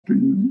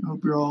afternoon.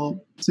 Hope you're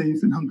all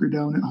safe and hunkered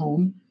down at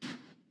home.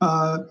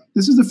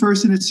 This is the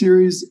first in a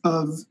series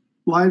of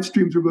live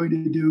streams we're going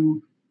to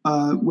do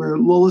where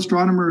Lowell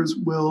astronomers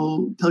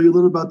will tell you a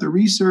little about their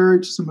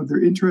research, some of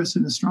their interests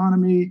in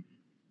astronomy.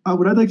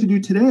 What I'd like to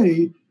do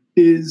today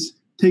is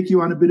take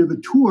you on a bit of a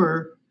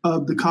tour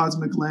of the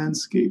cosmic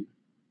landscape.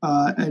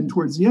 And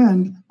towards the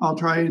end, I'll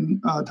try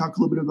and talk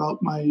a little bit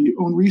about my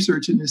own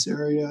research in this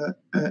area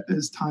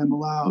as time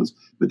allows.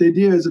 But the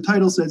idea, as the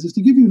title says, is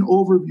to give you an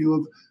overview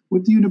of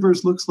what the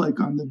universe looks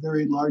like on the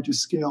very largest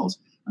scales.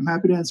 I'm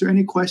happy to answer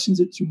any questions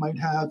that you might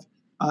have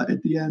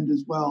at the end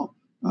as well.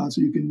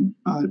 So you can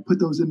put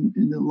those in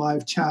the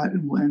live chat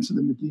and we'll answer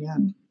them at the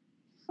end.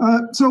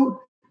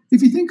 So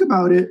if you think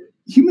about it,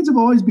 humans have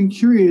always been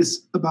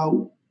curious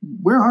about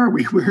where are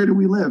we? Where do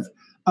we live?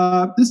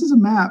 This is a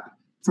map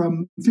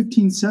from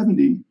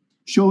 1570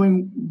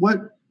 showing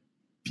what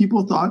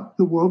people thought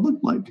the world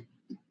looked like.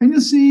 And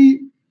you'll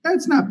see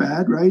it's not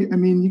bad, right? I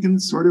mean, you can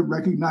sort of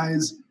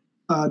recognize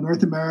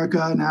North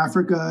America and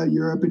Africa,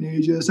 Europe and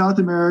Asia. South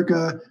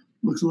America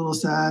looks a little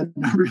sad,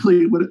 not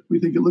really what we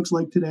think it looks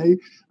like today.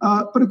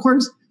 But of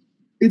course,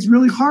 it's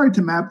really hard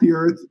to map the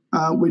Earth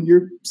when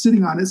you're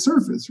sitting on its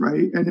surface,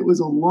 right? And it was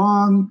a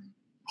long,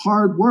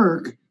 hard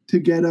work to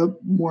get a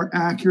more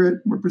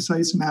accurate, more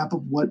precise map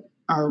of what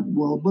our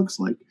world looks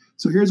like.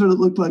 So here's what it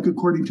looked like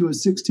according to a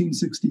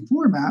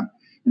 1664 map.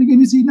 And again,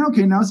 you see,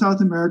 okay, now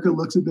South America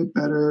looks a bit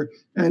better.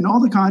 And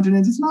all the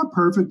continents, it's not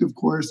perfect, of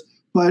course,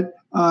 but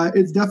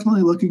it's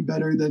definitely looking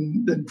better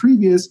than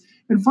previous.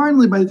 And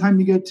finally, by the time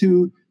you get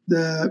to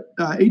the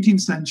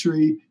 18th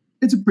century,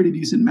 it's a pretty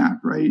decent map,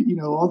 right? You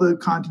know, all the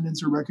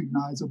continents are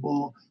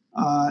recognizable,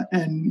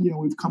 and, you know,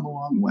 we've come a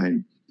long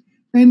way.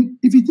 And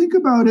if you think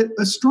about it,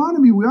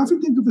 astronomy, we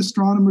often think of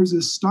astronomers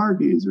as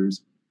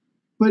stargazers,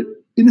 but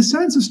in a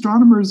sense,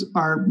 astronomers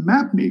are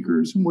map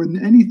makers more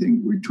than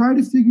anything. We try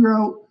to figure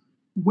out,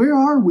 where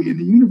are we in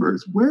the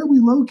universe? Where are we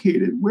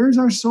located? Where's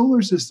our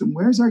solar system?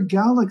 Where's our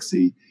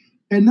galaxy?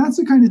 And that's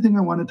the kind of thing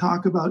I want to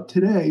talk about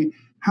today.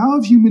 How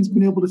have humans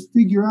been able to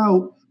figure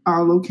out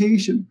our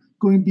location,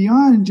 going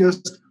beyond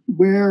just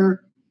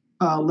where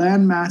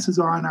land masses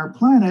are on our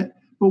planet,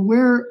 but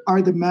where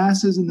are the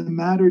masses and the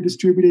matter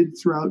distributed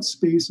throughout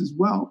space as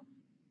well?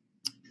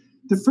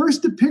 The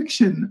first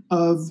depiction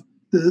of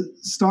the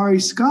starry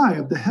sky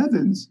of the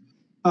heavens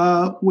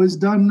was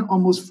done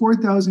almost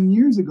 4,000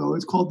 years ago.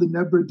 It's called the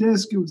Nebra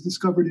disk. It was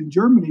discovered in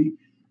Germany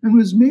and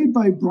was made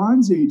by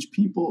Bronze Age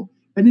people.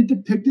 And it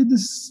depicted the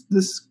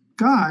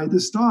sky, the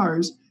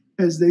stars,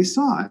 as they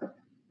saw it.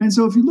 And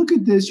so if you look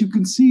at this, you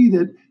can see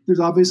that there's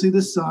obviously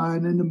the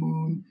sun and the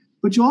moon,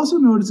 but you also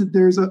notice that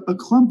there's a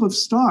clump of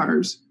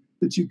stars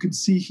that you can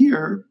see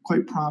here,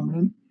 quite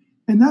prominent.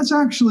 And that's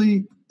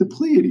actually the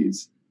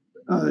Pleiades.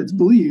 It's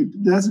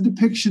believed that's a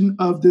depiction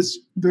of this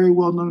very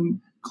well-known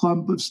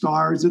clump of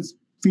stars that's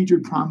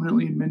featured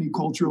prominently in many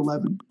cultural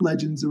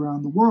legends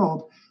around the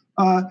world.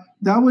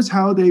 That was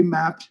how they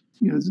mapped,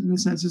 you know, in a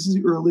sense, this is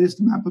the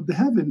earliest map of the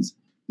heavens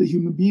that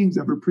human beings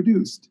ever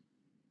produced.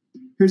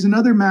 Here's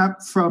another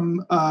map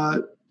from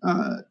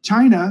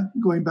China,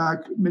 going back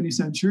many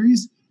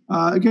centuries,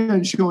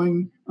 again,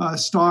 showing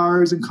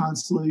stars and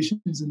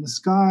constellations in the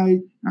sky,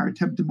 our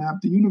attempt to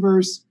map the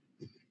universe.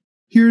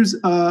 Here's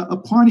a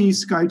Pawnee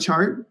sky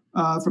chart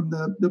from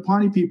the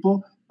Pawnee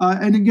people.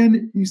 And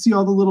again, you see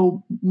all the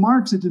little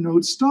marks that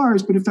denote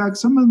stars, but in fact,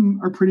 some of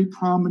them are pretty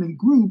prominent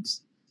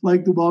groups,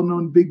 like the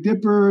well-known Big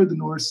Dipper, the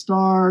North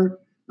Star,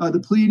 the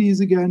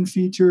Pleiades again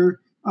feature.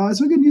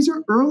 So again, these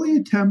are early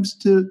attempts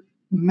to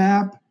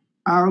map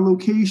our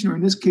location, or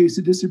in this case,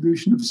 the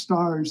distribution of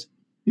stars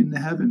in the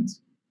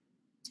heavens.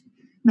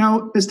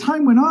 Now, as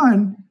time went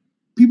on,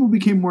 people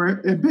became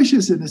more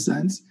ambitious in a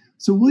sense.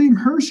 So William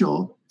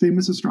Herschel,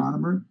 famous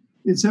astronomer,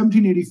 in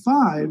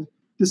 1785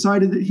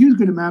 decided that he was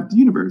going to map the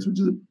universe, which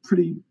is a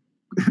pretty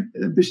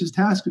ambitious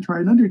task to try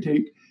and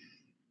undertake.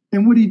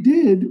 And what he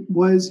did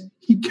was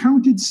he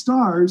counted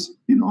stars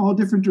in all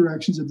different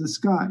directions of the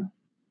sky.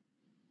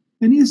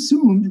 And he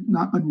assumed,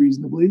 not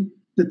unreasonably,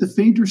 that the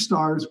fainter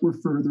stars were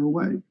further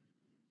away.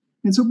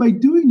 And so by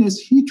doing this,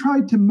 he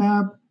tried to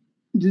map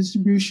the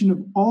distribution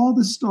of all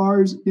the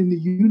stars in the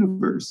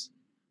universe.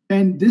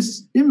 And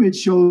this image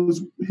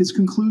shows his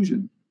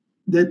conclusion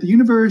that the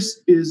universe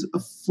is a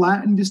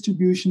flattened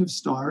distribution of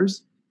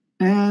stars.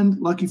 And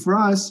lucky for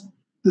us,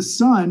 the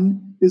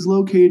sun is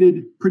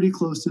located pretty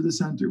close to the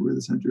center. We're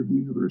the center of the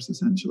universe,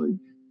 essentially.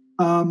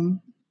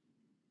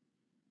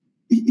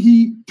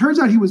 He turns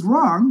out he was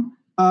wrong.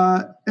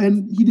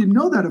 And he didn't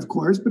know that, of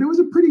course, but it was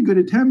a pretty good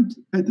attempt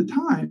at the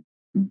time.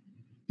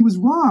 He was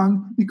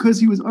wrong because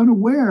he was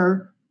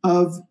unaware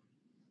of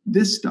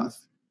this stuff.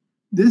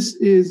 This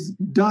is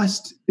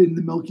dust in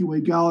the Milky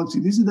Way galaxy.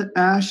 These are the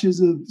ashes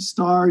of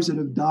stars that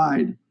have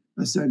died,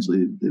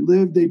 essentially. They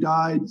lived, they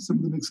died. Some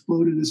of them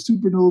exploded as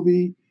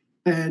supernovae,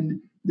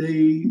 and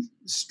they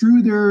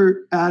strew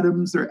their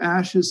atoms, their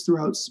ashes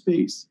throughout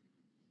space.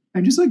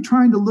 And just like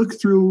trying to look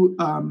through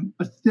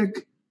a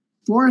thick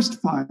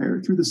forest fire,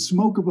 through the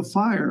smoke of a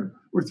fire,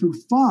 or through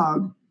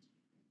fog,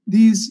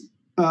 these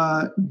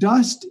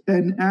dust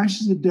and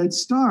ashes of dead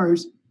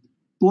stars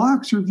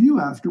blocks your view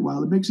after a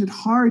while. It makes it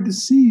hard to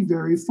see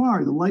very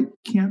far. The light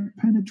can't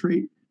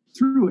penetrate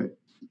through it.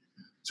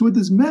 So what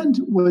this meant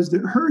was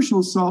that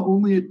Herschel saw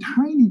only a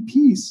tiny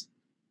piece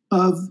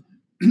of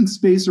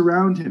space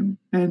around him.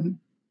 And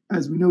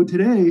as we know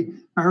today,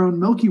 our own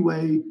Milky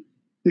Way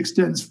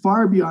extends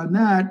far beyond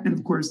that. And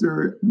of course, there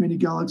are many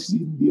galaxies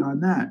even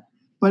beyond that.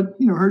 But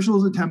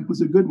Herschel's attempt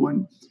was a good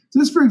one. So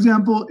this, for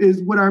example,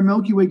 is what our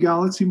Milky Way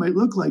galaxy might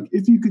look like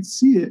if you could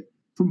see it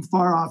from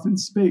far off in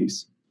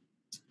space.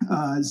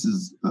 This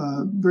is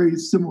a very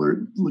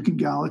similar looking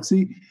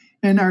galaxy.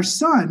 And our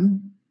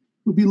sun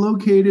would be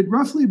located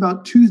roughly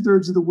about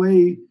 2/3 of the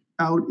way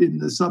out in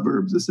the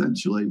suburbs,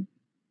 essentially.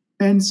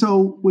 And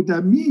so what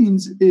that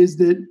means is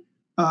that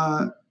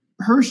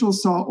Herschel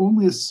saw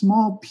only a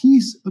small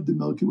piece of the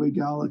Milky Way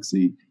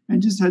galaxy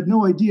and just had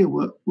no idea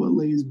what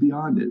lays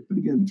beyond it. But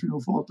again, through no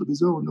fault of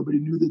his own, nobody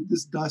knew that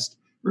this dust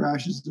or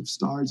ashes of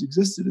stars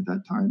existed at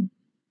that time.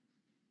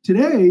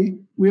 Today,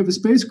 we have a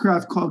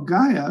spacecraft called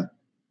Gaia,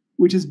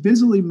 which is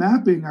busily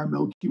mapping our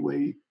Milky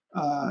Way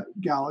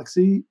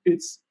galaxy.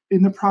 It's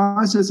in the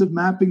process of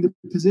mapping the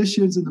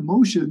positions and the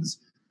motions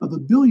of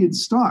 1 billion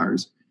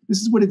stars.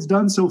 This is what it's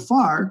done so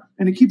far,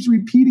 and it keeps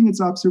repeating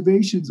its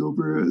observations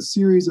over a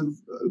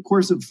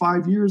course of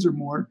 5 years or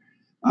more.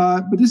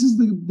 But this is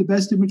the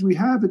best image we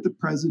have at the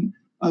present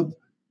of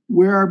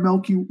what our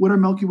Milky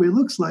Way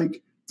looks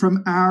like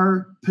from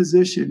our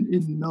position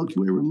in the Milky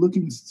Way. We're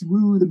looking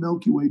through the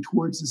Milky Way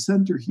towards the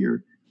center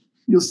here.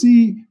 You'll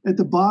see at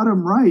the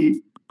bottom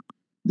right,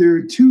 there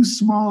are 2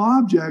 small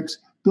objects.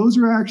 Those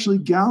are actually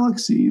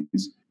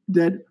galaxies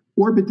that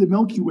orbit the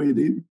Milky Way.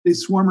 They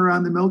swarm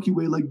around the Milky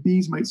Way like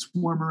bees might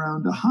swarm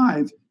around a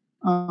hive.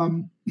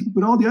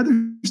 But all the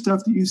other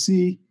stuff that you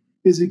see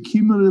is a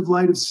cumulative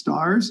light of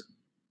stars.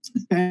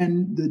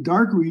 And the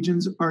dark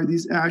regions are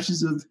these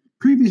ashes of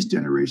previous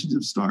generations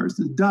of stars,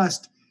 the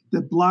dust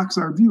that blocks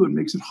our view and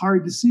makes it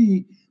hard to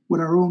see what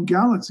our own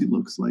galaxy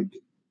looks like.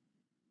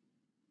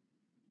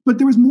 But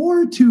there was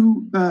more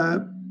to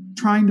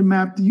trying to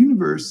map the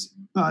universe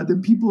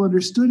than people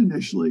understood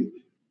initially.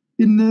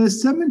 In the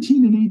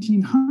 17 and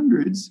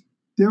 1800s,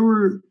 there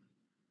were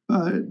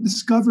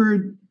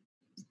discovered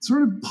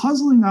sort of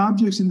puzzling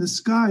objects in the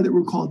sky that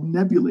were called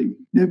nebulae.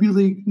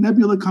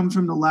 Nebula comes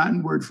from the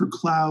Latin word for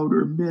cloud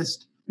or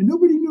mist, and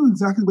nobody knew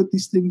exactly what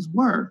these things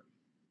were.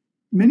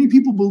 Many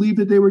people believed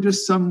that they were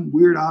just some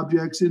weird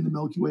objects in the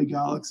Milky Way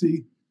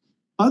galaxy.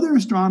 Other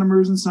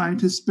astronomers and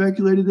scientists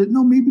speculated that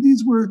no, maybe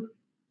these were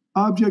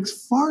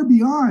objects far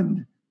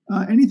beyond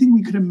anything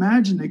we could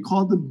imagine. They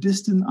called them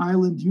distant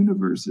island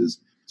universes.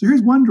 So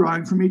here's one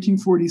drawing from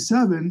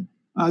 1847.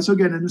 So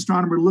again, an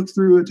astronomer looked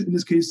through it, in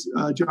this case,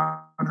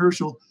 John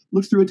Herschel,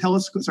 looked through a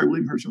telescope,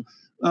 William Herschel,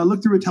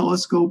 looked through a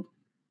telescope,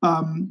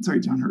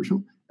 John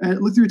Herschel,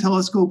 looked through a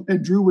telescope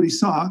and drew what he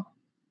saw.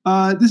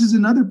 This is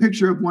another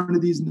picture of one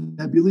of these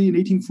nebulae in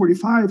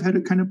 1845, had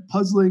a kind of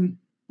puzzling,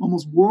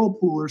 almost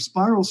whirlpool or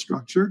spiral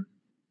structure.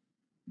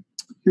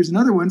 Here's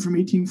another one from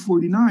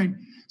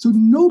 1849. So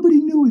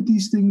nobody knew what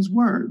these things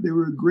were. They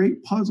were a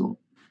great puzzle.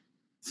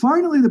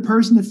 Finally, the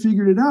person that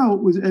figured it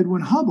out was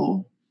Edwin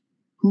Hubble,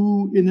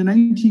 who in the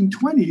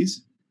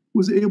 1920s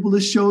was able to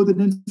show that,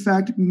 in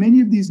fact, many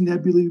of these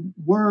nebulae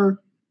were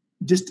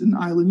distant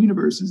island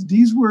universes.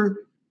 These were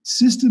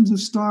systems of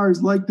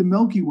stars like the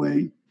Milky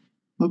Way,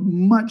 but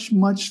much,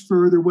 much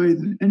further away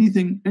than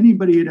anything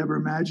anybody had ever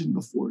imagined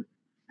before.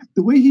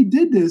 The way he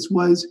did this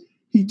was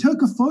he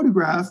took a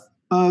photograph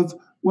of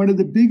one of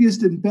the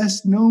biggest and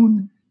best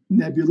known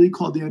nebulae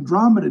called the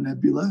Andromeda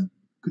Nebula,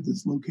 because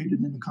it's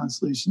located in the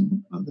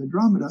constellation of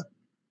Andromeda.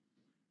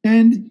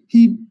 And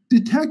he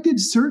detected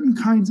certain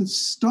kinds of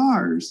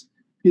stars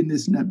in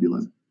this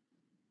nebula.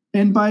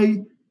 And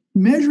by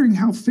measuring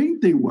how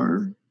faint they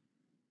were,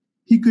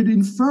 he could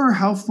infer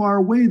how far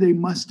away they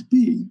must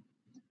be.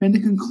 And the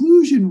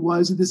conclusion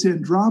was that this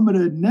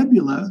Andromeda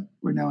Nebula,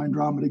 or now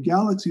Andromeda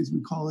Galaxy as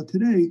we call it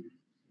today,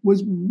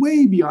 was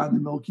way beyond the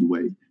Milky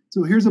Way.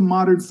 So here's a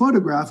modern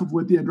photograph of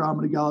what the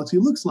Andromeda Galaxy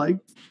looks like.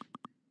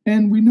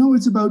 And we know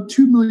it's about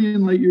 2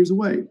 million light years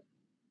away.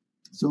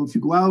 So if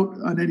you go out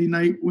on any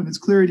night when it's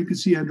clear and you can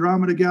see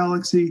Andromeda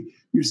Galaxy,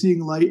 you're seeing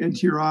light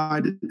enter your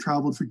eye that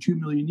traveled for 2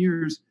 million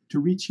years to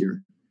reach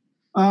here.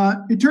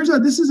 It turns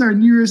out this is our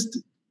nearest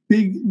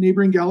big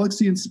neighboring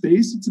galaxy in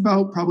space. It's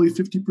about probably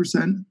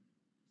 50%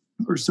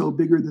 or so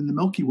bigger than the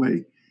Milky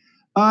Way.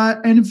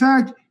 And in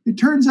fact, it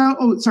turns out,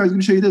 I was going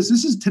to show you this.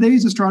 This is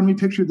today's astronomy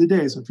picture of the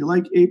day. So if you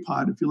like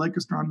APOD, if you like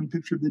astronomy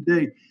picture of the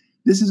day,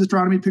 this is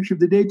astronomy picture of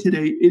the day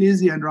today. It is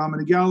the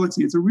Andromeda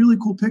Galaxy. It's a really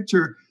cool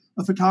picture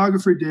a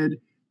photographer did.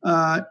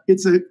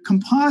 It's a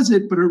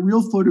composite, but a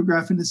real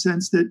photograph in the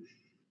sense that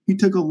he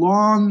took a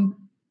long,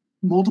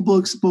 multiple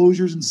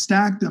exposures and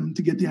stacked them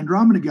to get the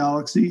Andromeda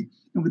Galaxy.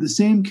 And with the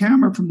same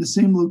camera from the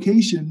same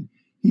location,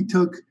 he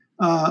took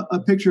a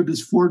picture of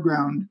this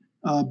foreground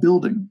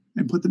building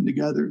and put them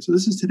together. So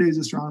this is today's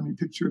astronomy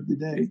picture of the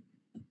day.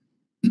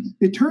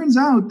 It turns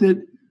out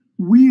that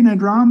we in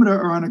Andromeda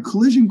are on a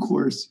collision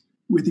course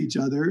with each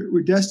other.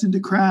 We're destined to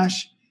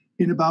crash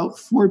in about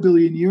 4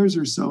 billion years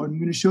or so. And I'm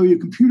going to show you a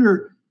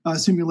computer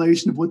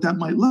simulation of what that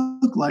might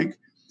look like.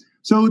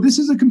 So this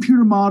is a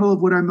computer model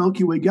of what our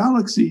Milky Way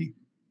galaxy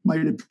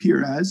might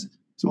appear as.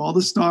 So all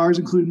the stars,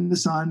 including the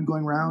sun,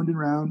 going round and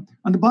round.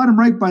 On the bottom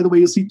right, by the way,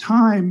 you'll see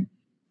time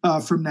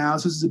from now.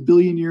 So this is a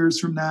billion years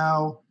from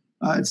now,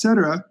 et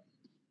cetera.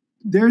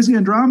 There's the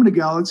Andromeda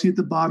galaxy at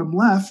the bottom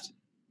left.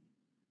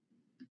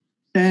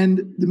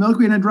 And the Milky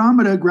Way and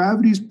Andromeda,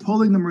 gravity's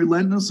pulling them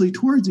relentlessly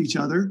towards each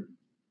other.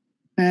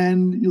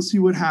 And you'll see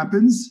what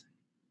happens.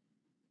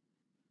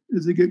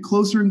 As they get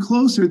closer and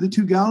closer, the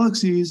two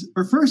galaxies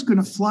are first going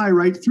to fly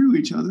right through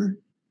each other.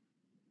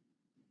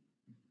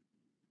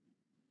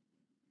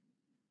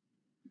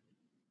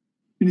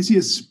 And you see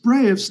a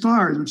spray of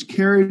stars, which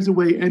carries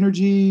away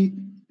energy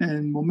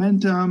and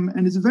momentum,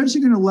 and is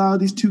eventually going to allow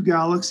these two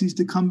galaxies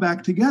to come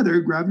back together.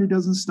 Gravity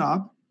doesn't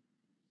stop,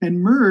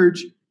 and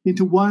merge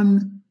into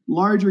one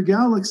larger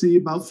galaxy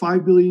about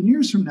 5 billion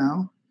years from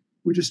now,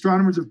 which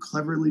astronomers have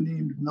cleverly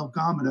named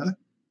Milkomeda.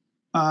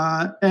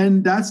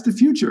 And that's the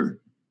future.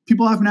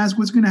 People often ask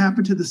what's going to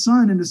happen to the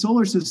sun and the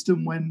solar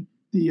system when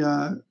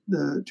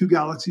the two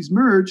galaxies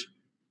merge.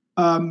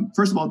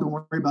 First of all, don't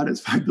worry about it.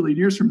 It's 5 billion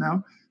years from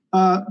now.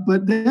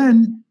 But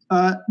then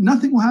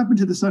nothing will happen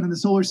to the sun and the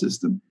solar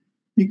system,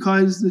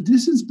 because the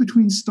distance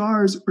between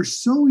stars are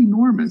so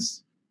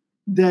enormous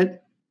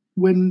that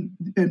when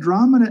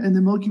Andromeda and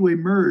the Milky Way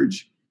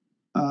merge,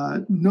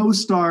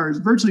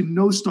 virtually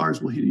no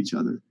stars will hit each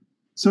other.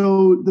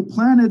 So the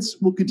planets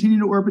will continue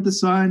to orbit the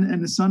sun,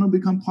 and the sun will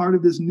become part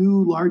of this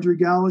new, larger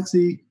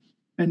galaxy,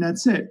 and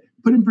that's it.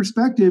 Put in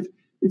perspective,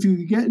 if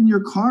you get in your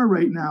car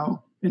right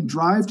now and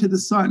drive to the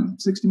sun,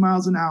 60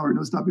 miles an hour,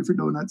 no stopping for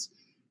donuts,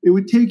 it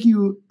would take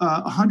you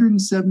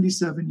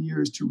 177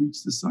 years to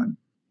reach the sun.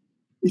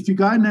 If you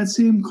got in that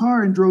same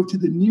car and drove to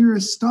the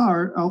nearest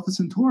star, Alpha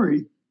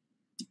Centauri,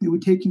 it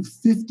would take you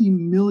 50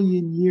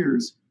 million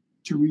years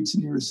to reach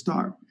the nearest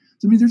star.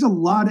 So it means there's a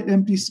lot of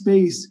empty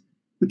space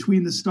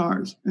between the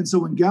stars. And so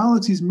when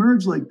galaxies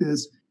merge like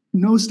this,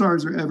 no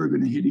stars are ever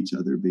going to hit each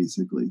other,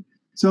 basically.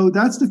 So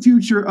that's the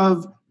future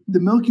of the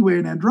Milky Way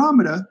and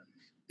Andromeda.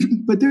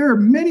 But there are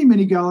many,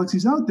 many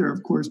galaxies out there,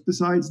 of course,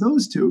 besides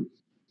those two.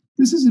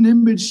 This is an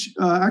image,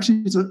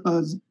 actually, it's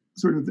a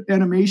sort of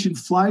animation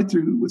fly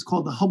through what's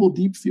called the Hubble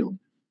Deep Field.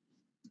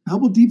 The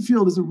Hubble Deep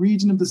Field is a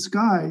region of the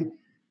sky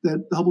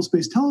that the Hubble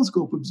Space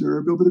Telescope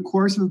observed over the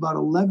course of about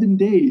 11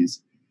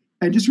 days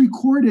and just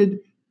recorded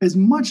as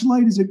much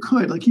light as it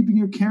could, like keeping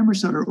your camera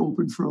shutter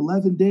open for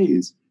 11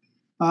 days.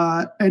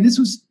 And this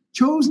was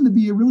chosen to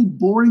be a really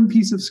boring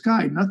piece of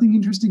sky, nothing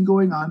interesting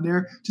going on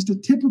there, just a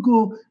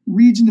typical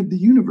region of the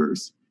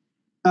universe.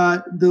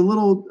 The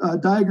little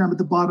diagram at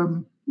the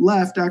bottom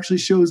left actually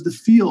shows the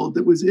field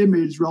that was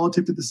imaged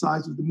relative to the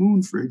size of the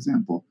moon, for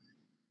example.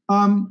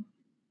 And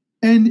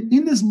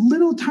in this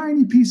little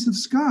tiny piece of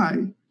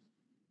sky,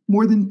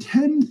 more than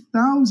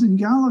 10,000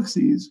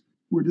 galaxies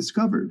were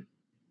discovered.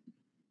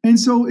 And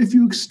so if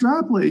you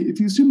extrapolate, if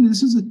you assume that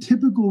this is a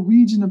typical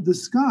region of the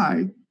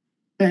sky,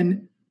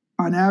 and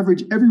on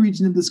average, every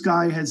region of the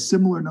sky has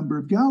similar number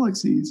of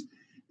galaxies,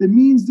 that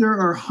means there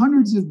are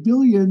hundreds of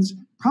billions,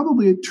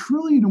 probably a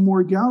trillion or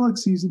more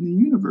galaxies in the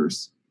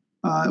universe,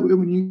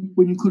 when you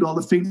include all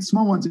the faint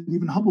small ones that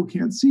even Hubble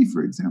can't see,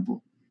 for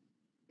example.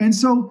 And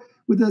so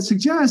what that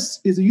suggests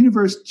is a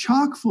universe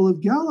chock full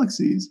of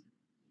galaxies,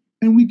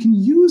 and we can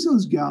use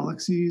those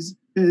galaxies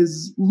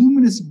as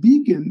luminous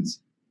beacons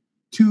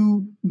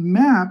to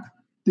map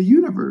the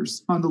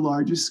universe on the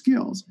largest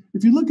scales.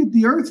 If you look at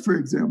the Earth, for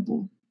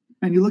example,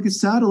 and you look at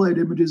satellite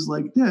images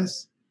like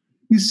this,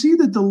 you see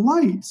that the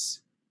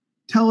lights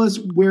tell us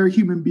where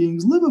human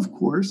beings live, of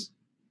course,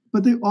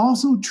 but they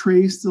also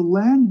trace the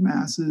land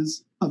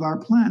masses of our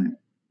planet.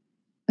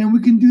 And we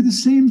can do the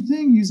same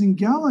thing using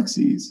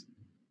galaxies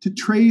to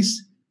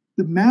trace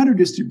the matter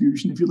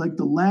distribution, if you like,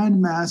 the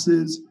land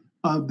masses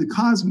of the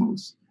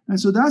cosmos. And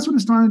so that's what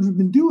astronomers have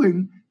been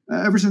doing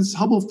ever since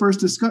Hubble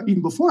first discovered,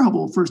 even before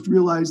Hubble first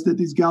realized that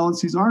these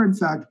galaxies are, in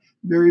fact,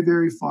 very,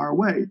 very far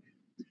away.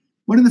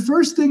 One of the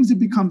first things that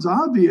becomes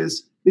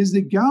obvious is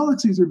that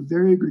galaxies are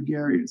very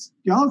gregarious.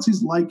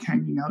 Galaxies like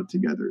hanging out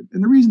together.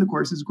 And the reason, of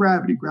course, is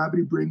gravity.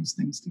 Gravity brings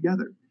things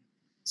together.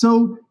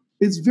 So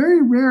it's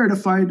very rare to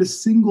find a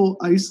single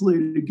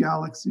isolated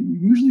galaxy. You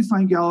usually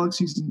find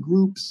galaxies in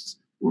groups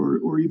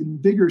or even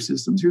bigger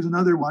systems. Here's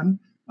another one.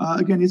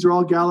 Again, these are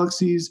all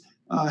galaxies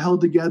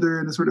held together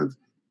in a sort of,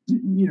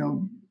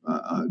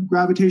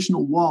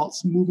 gravitational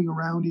waltz moving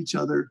around each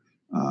other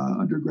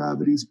under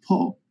gravity's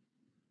pull.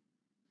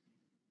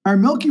 Our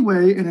Milky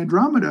Way and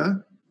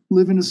Andromeda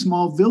live in a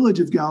small village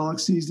of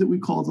galaxies that we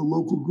call the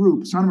local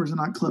group. Astronomers are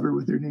not clever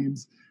with their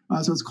names,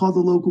 so it's called the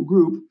local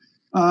group.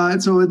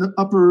 And so in the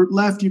upper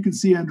left, you can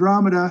see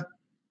Andromeda,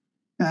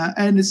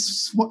 and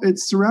it's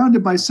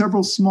surrounded by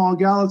several small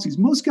galaxies.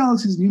 Most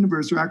galaxies in the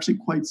universe are actually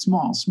quite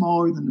small,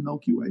 smaller than the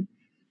Milky Way.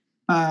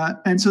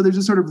 And so there's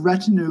a sort of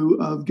retinue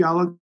of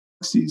galaxies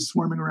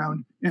swarming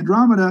around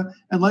Andromeda.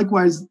 And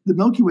likewise, the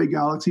Milky Way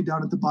galaxy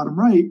down at the bottom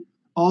right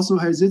also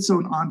has its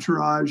own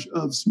entourage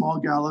of small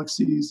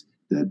galaxies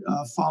that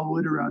follow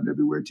it around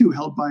everywhere too,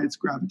 held by its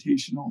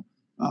gravitational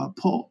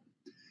pull.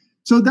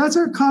 So that's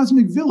our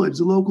cosmic village,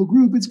 the local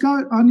group. It's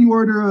got on the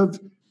order of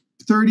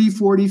 30,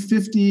 40,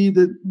 50,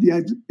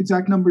 the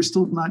exact number is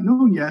still not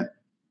known yet,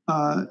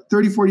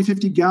 30, 40,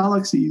 50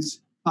 galaxies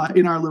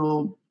in our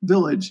little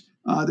village.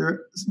 There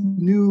are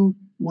new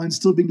ones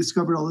still being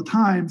discovered all the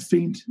time,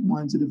 faint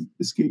ones that have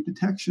escaped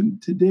detection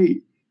to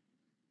date.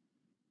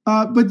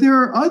 But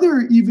there are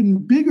other even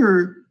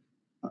bigger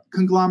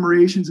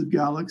conglomerations of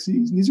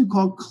galaxies, and these are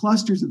called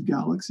clusters of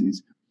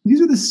galaxies.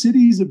 These are the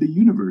cities of the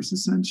universe,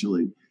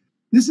 essentially.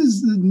 This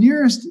is the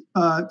nearest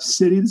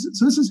city.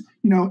 So this is,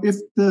 if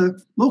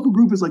the local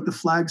group is like the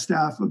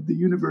Flagstaff of the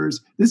universe,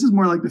 this is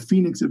more like the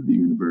Phoenix of the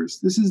universe.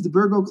 This is the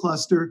Virgo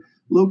cluster,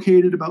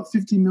 located about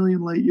 50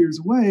 million light years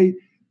away.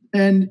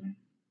 And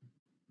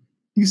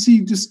you see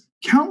just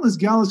countless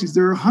galaxies.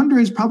 There are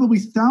hundreds, probably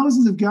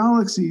thousands of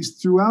galaxies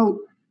throughout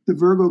the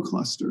Virgo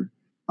cluster.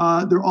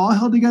 They're all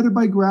held together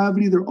by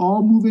gravity. They're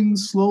all moving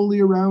slowly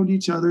around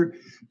each other.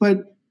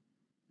 But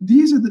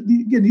these are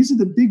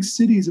the big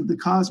cities of the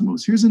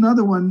cosmos. Here's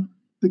another one,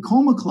 the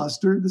Coma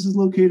cluster. This is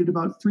located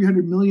about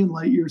 300 million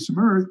light years from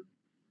Earth.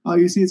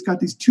 You see it's got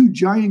these two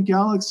giant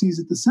galaxies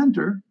at the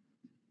center,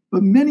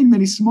 but many,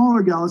 many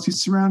smaller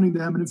galaxies surrounding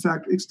them, and in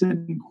fact,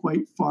 extending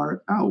quite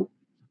far out.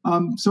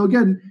 So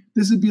again,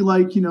 this would be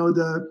like,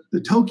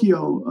 the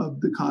Tokyo of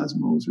the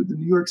cosmos, or the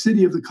New York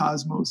City of the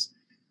cosmos.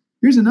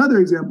 Here's another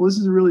example. This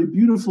is a really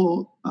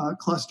beautiful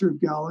cluster of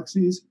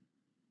galaxies.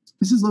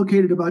 This is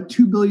located about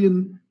 2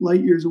 billion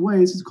light years away.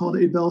 This is called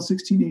Abell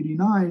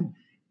 1689.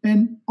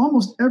 And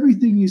almost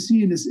everything you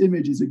see in this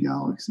image is a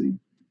galaxy.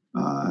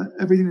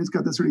 Everything that's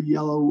got that sort of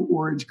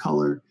yellow-orange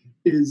color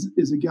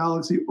is a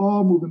galaxy,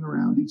 all moving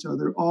around each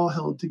other, all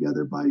held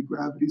together by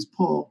gravity's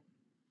pull.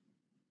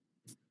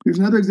 There's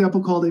another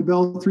example called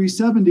Abell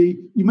 370.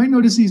 You might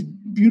notice these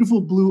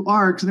beautiful blue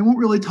arcs, and I won't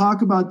really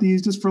talk about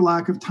these just for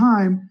lack of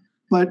time,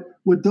 but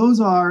what those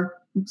are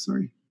is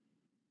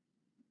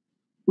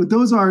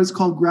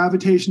called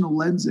gravitational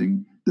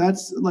lensing.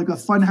 That's like a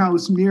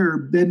funhouse mirror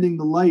bending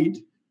the light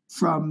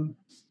from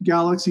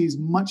galaxies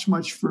much,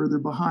 much further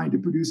behind.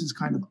 It produces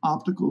kind of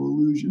optical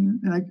illusion.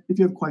 And if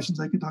you have questions,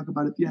 I can talk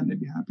about it at the end. I'd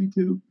be happy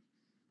to.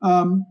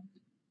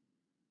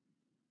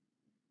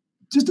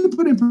 Just to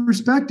put in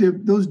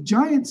perspective, those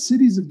giant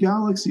cities of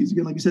galaxies,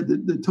 again, like I said,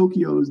 the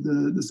Tokyos,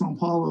 the Sao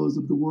Paulos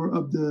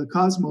of the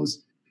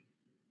cosmos,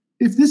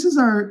 if this is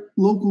our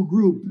local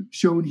group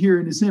shown here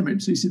in this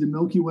image, so you see the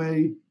Milky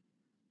Way,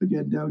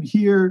 again, down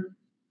here,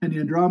 and the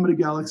Andromeda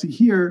galaxy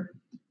here,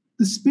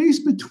 the space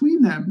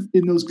between them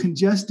in those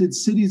congested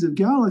cities of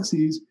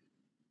galaxies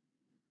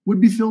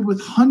would be filled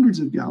with hundreds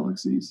of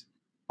galaxies,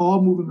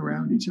 all moving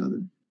around each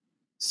other.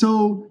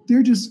 So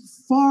they're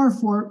just far,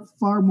 far,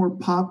 far more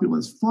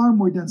populous, far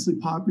more densely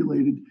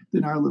populated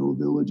than our little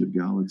village of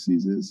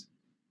galaxies is.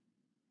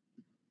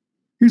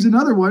 Here's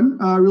another one,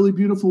 a really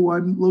beautiful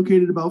one,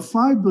 located about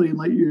 5 billion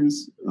light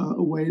years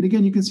away. And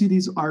again, you can see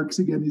these arcs,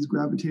 again, these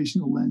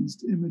gravitational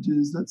lensed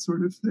images, that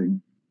sort of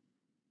thing.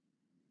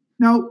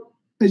 Now,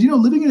 as you know,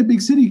 living in a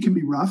big city can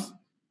be rough.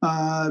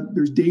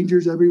 There's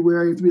dangers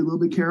everywhere. You have to be a little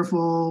bit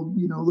careful,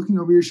 looking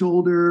over your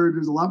shoulder.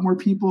 There's a lot more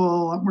people,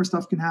 a lot more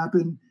stuff can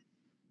happen.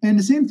 And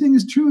the same thing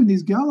is true in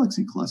these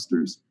galaxy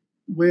clusters,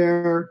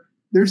 where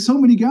there's so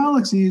many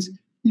galaxies.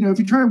 If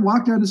you try and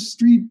walk down the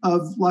street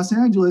of Los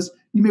Angeles,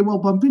 you may well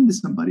bump into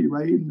somebody,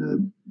 right, in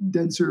the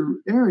denser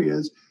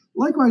areas.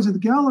 Likewise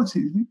with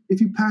galaxies, if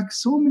you pack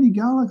so many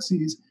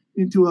galaxies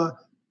into a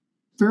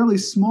fairly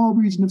small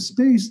region of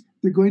space,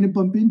 they're going to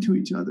bump into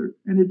each other.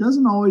 And it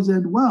doesn't always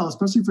end well,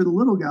 especially for the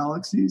little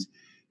galaxies.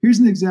 Here's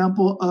an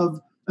example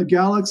of a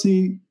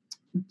galaxy,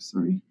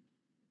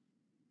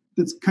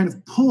 that's kind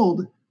of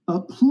pulled a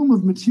plume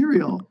of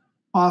material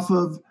off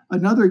of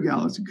another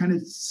galaxy, kind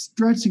of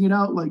stretching it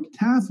out like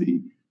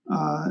taffy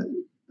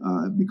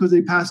because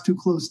they pass too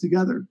close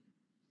together.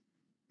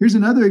 Here's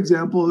another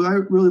example. I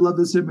really love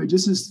this image.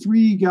 This is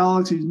 3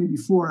 galaxies, maybe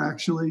 4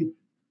 actually,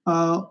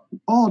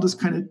 all just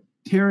kind of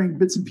tearing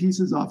bits and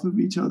pieces off of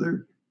each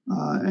other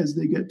as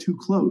they get too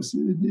close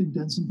in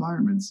dense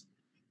environments.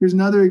 Here's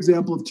another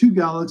example of 2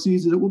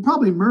 galaxies that will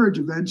probably merge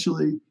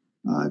eventually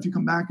if you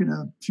come back in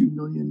a few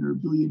million or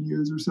billion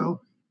years or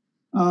so.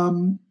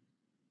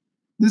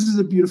 This is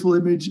a beautiful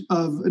image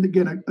of, and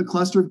again, a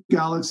cluster of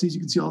galaxies. You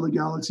can see all the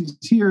galaxies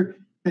here.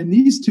 And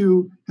these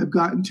 2 have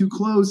gotten too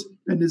close.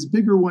 And this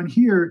bigger one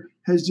here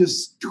has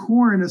just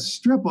torn a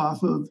strip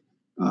off of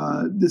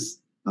this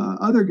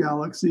other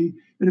galaxy.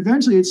 And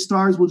eventually its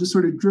stars will just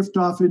sort of drift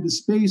off into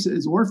space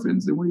as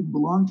orphans. They won't even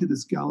belong to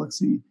this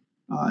galaxy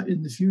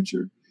in the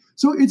future.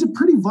 So it's a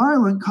pretty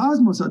violent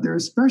cosmos out there,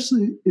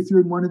 especially if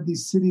you're in one of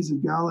these cities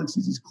of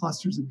galaxies, these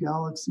clusters of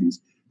galaxies.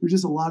 There's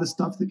just a lot of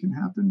stuff that can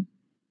happen.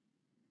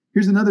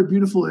 Here's another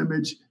beautiful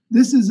image.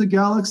 This is a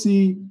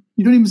galaxy,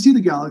 you don't even see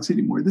the galaxy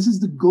anymore. This is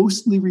the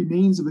ghostly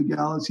remains of a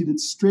galaxy that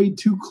strayed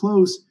too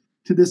close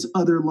to this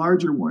other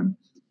larger one.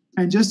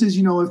 And just as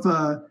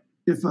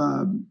if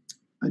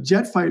a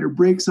jet fighter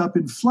breaks up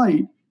in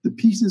flight, the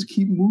pieces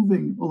keep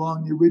moving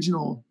along the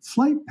original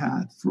flight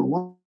path for a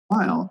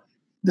while.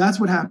 That's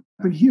what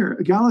happened here.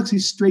 A galaxy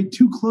strayed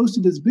too close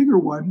to this bigger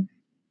one,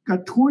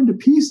 got torn to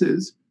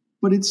pieces,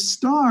 but its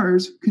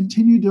stars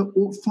continued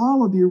to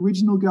follow the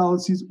original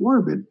galaxy's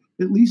orbit,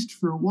 at least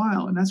for a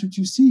while. And that's what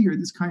you see here,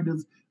 this kind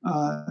of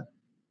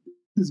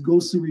this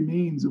ghostly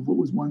remains of what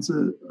was once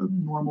a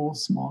normal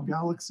small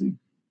galaxy.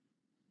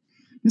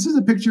 This is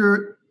a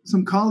picture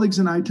some colleagues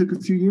and I took a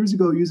few years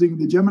ago using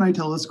the Gemini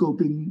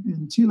telescope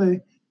in Chile.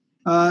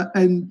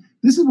 And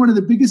this is one of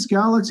the biggest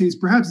galaxies,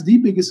 perhaps the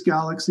biggest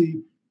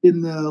galaxy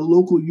in the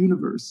local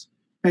universe.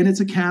 And it's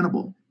a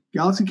cannibal.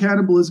 Galaxy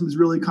cannibalism is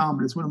really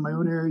common. It's one of my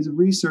own areas of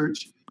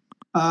research.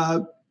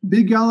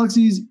 Big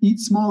galaxies eat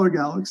smaller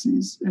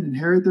galaxies and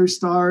inherit their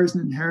stars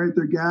and inherit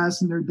their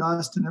gas and their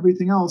dust and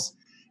everything else.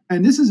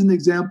 And this is an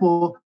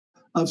example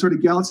of sort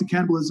of galaxy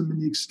cannibalism in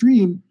the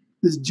extreme.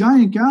 This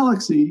giant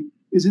galaxy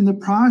is in the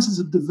process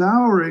of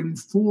devouring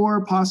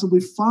 4, possibly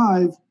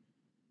 5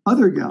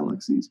 other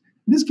galaxies.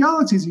 And this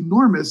galaxy is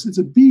enormous. It's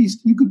a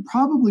beast. You could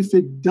probably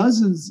fit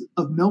dozens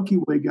of Milky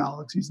Way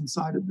galaxies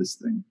inside of this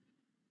thing,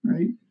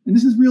 right? And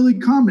this is really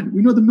common.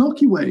 We know the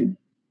Milky Way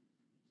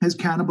has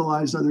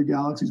cannibalized other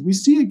galaxies. We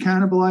see it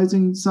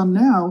cannibalizing some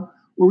now,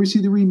 or we see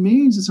the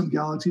remains of some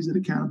galaxies that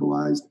it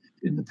cannibalized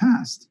in the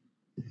past.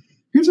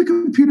 Here's a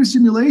computer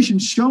simulation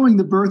showing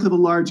the birth of a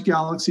large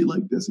galaxy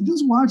like this. And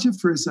just watch it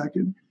for a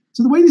second.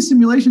 So the way these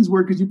simulations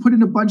work is you put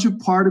in a bunch of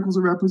particles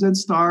that represent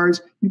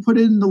stars, you put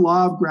in the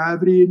law of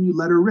gravity, and you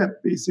let her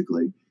rip,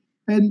 basically.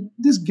 And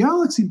this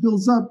galaxy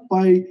builds up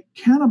by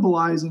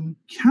cannibalizing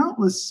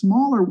countless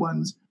smaller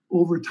ones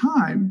over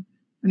time.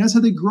 And that's how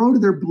they grow to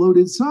their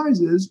bloated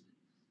sizes.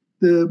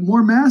 The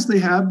more mass they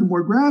have, the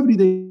more gravity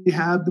they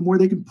have, the more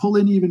they can pull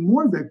in even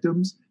more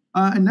victims.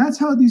 And that's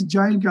how these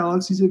giant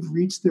galaxies have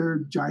reached their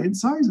giant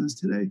sizes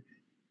today.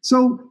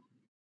 So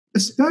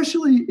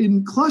especially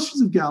in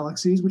clusters of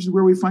galaxies, which is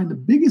where we find the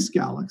biggest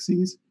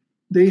galaxies,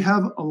 they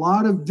have a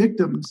lot of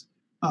victims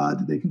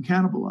that they can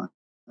cannibalize.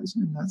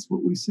 And that's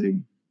what we see.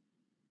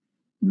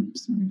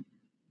 Oops, sorry.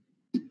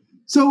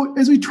 So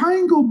as we try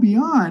and go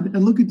beyond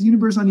and look at the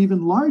universe on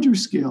even larger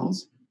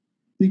scales,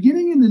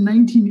 beginning in the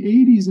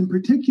 1980s in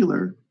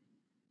particular,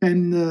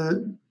 and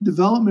the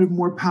development of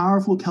more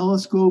powerful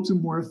telescopes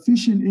and more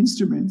efficient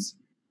instruments,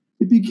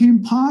 it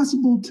became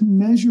possible to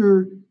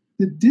measure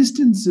the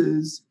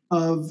distances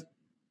of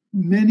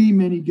many,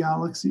 many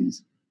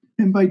galaxies.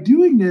 And by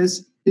doing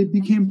this, it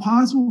became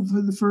possible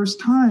for the first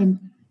time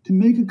to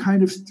make a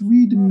kind of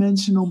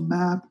three-dimensional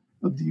map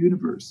of the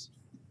universe.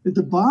 At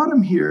the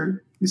bottom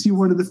here, you see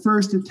one of the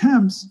first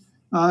attempts.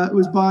 It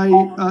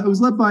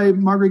was led by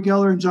Margaret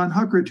Geller and John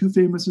Huckert, two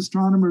famous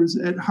astronomers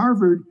at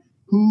Harvard,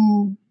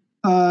 who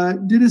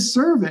did a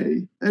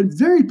survey, and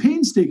very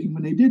painstaking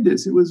when they did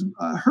this. It was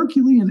a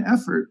Herculean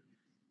effort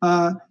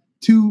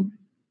to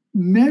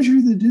measure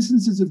the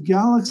distances of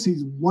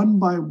galaxies one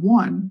by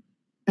one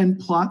and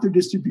plot their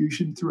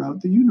distribution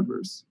throughout the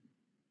universe.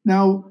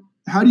 Now,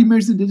 how do you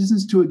measure the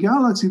distance to a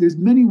galaxy? There's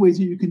many ways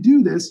that you can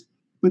do this,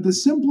 but the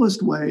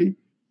simplest way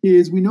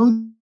is we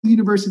know the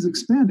universe is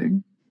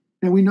expanding,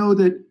 and we know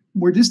that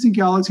more distant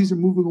galaxies are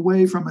moving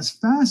away from us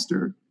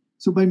faster.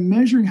 So by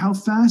measuring how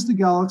fast the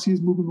galaxy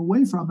is moving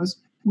away from us,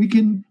 we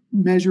can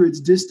measure its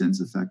distance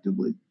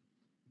effectively.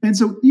 And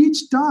so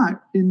each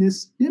dot in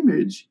this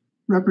image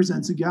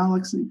represents a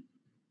galaxy.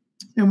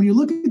 And when you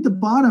look at the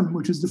bottom,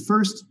 which is the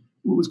first,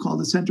 what was called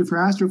the Center for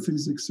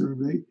Astrophysics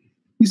survey,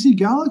 you see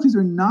galaxies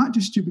are not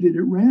distributed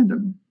at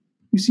random.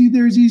 You see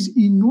there's these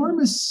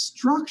enormous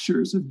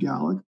structures of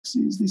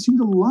galaxies. They seem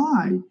to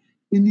lie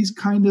in these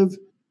kind of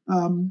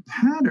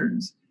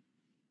patterns.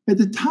 At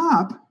the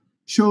top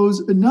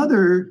shows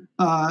another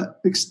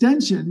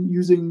extension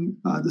using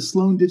the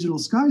Sloan Digital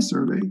Sky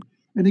Survey.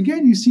 And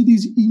again, you see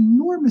these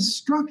enormous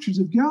structures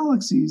of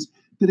galaxies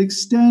that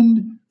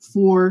extend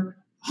for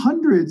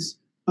hundreds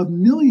of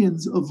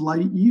millions of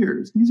light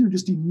years. These are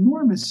just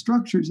enormous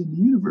structures in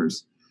the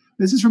universe.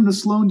 This is from the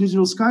Sloan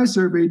Digital Sky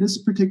Survey. This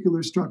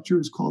particular structure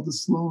is called the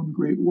Sloan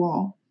Great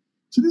Wall.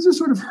 So these are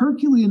sort of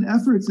Herculean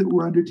efforts that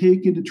were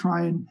undertaken to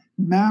try and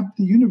map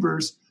the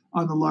universe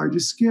on the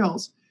largest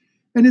scales.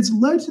 And it's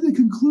led to the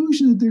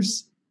conclusion that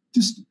there's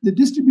just the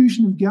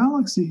distribution of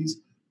galaxies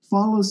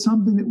follows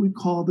something that we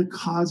call the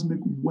cosmic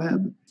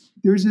web.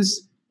 There's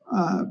this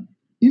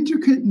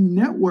intricate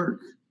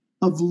network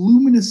of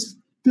luminous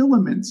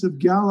filaments of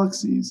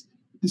galaxies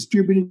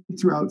distributed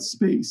throughout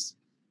space.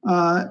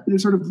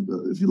 There's sort of,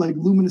 if you like,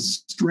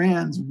 luminous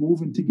strands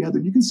woven together.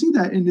 You can see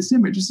that in this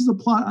image. This is a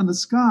plot on the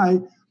sky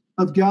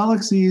of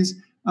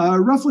galaxies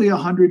roughly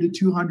 100 to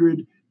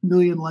 200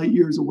 million light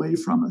years away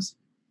from us.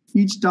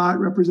 Each dot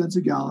represents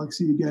a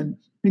galaxy again.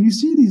 And you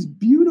see these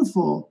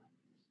beautiful,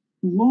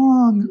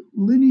 long,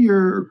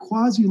 linear or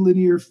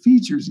quasi-linear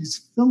features,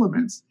 these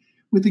filaments,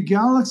 with the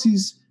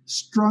galaxies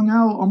strung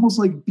out almost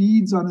like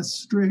beads on a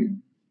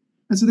string.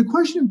 And so the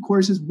question, of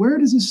course, is where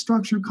does this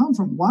structure come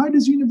from? Why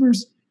does the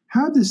universe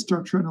have this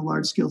structure on a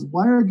large scales?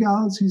 Why are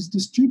galaxies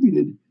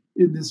distributed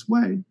in this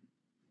way?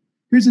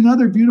 Here's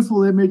another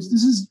beautiful image.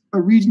 This is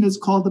a region that's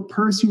called the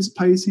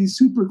Perseus-Pisces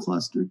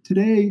supercluster.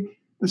 Today,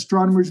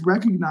 astronomers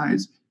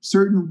recognize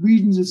certain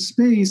regions of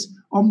space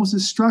almost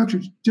as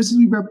structured. Just as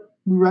we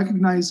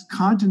recognize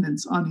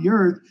continents on the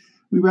Earth,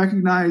 we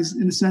recognize,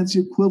 in a sense,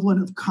 the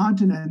equivalent of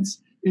continents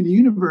in the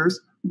universe.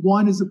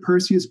 One is the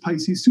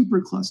Perseus-Pisces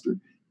supercluster.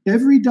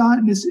 Every dot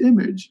in this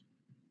image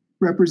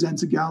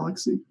represents a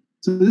galaxy.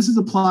 So this is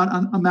a plot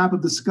on a map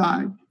of the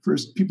sky. For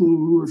people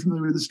who are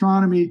familiar with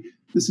astronomy,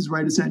 this is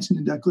right ascension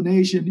and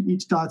declination.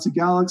 Each dot's a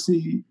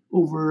galaxy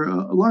over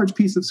a large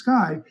piece of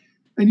sky.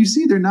 And you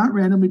see they're not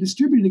randomly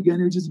distributed again.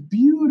 They're just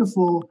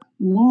beautiful,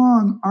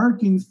 long,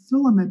 arcing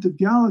filament of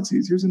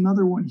galaxies. Here's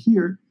another one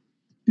here.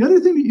 The other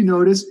thing that you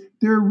notice,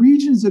 there are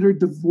regions that are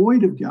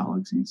devoid of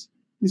galaxies.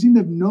 They seem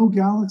to have no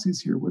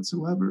galaxies here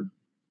whatsoever.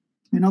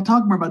 And I'll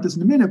talk more about this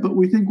in a minute, but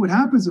we think what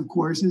happens, of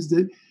course, is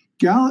that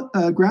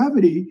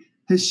gravity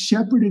has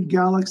shepherded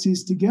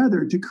galaxies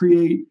together to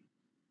create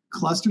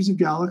clusters of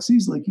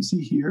galaxies like you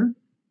see here,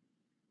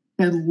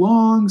 and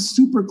long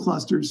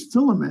superclusters,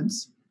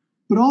 filaments,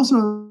 but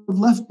also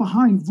left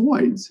behind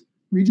voids,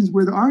 regions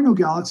where there are no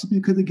galaxies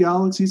because the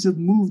galaxies have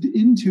moved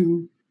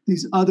into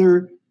these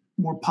other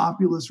more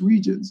populous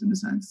regions, in a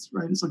sense,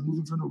 right? It's like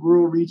moving from the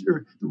rural region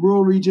or the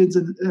rural regions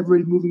and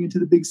everybody moving into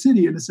the big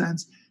city, in a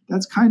sense.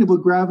 That's kind of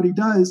what gravity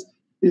does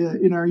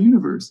in our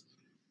universe.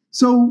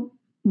 So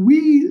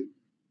we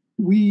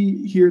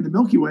here in the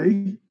Milky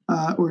Way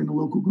or in the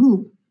local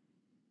group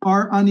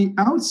are on the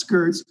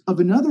outskirts of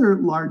another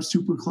large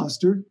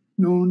supercluster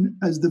known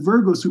as the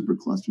Virgo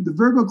supercluster. The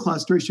Virgo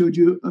cluster, I showed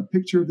you a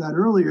picture of that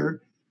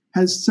earlier,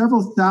 has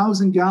several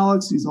thousand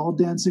galaxies all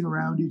dancing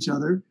around each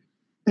other.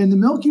 And the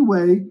Milky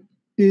Way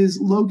is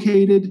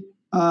located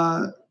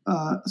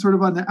sort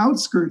of on the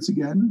outskirts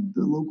again,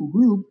 the local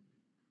group.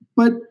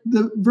 But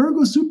the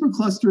Virgo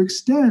supercluster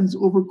extends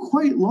over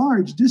quite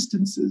large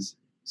distances.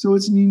 So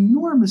it's an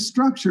enormous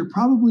structure,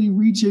 probably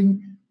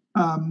reaching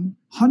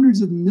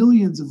hundreds of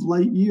millions of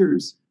light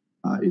years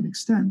in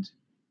extent.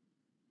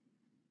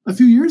 A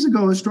few years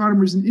ago,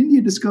 astronomers in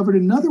India discovered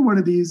another one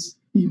of these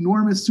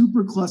enormous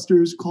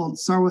superclusters called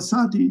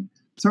Saraswati.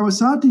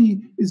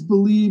 Saraswati is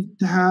believed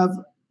to have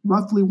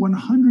roughly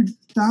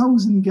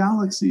 100,000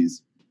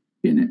 galaxies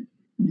in it.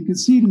 And you can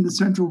see it in the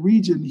central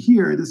region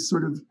here, this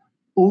sort of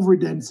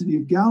overdensity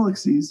of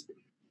galaxies.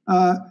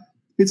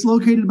 It's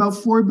located about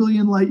 4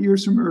 billion light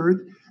years from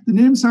Earth. The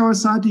name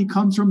Saraswati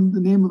comes from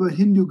the name of a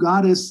Hindu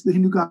goddess, the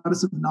Hindu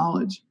goddess of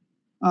knowledge.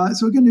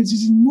 So again, there's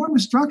these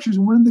enormous structures.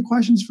 And one of the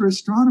questions for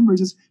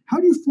astronomers is, how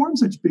do you form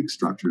such big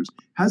structures?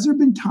 Has there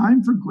been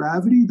time for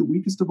gravity, the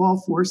weakest of all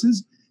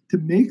forces, to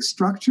make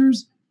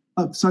structures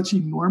of such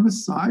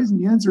enormous size? And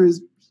the answer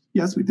is,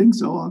 yes, we think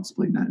so. I'll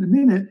explain that in a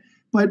minute.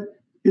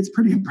 But it's a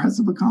pretty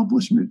impressive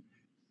accomplishment.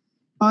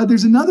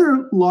 There's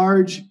another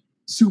large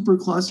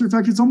supercluster. In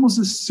fact, it's almost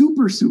a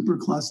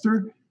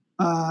supercluster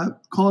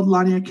called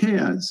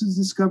Laniakea. This was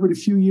discovered a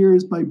few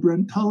years by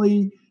Brent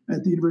Tully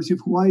at the University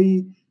of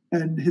Hawaii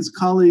and his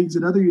colleagues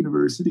at other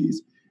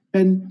universities.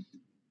 And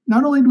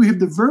not only do we have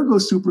the Virgo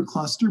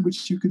supercluster,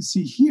 which you can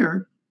see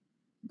here,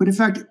 but in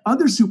fact,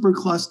 other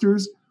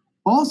superclusters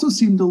also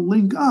seem to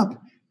link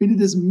up into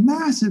this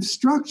massive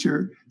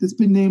structure that's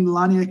been named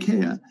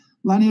Laniakea.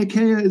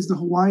 Laniakea is the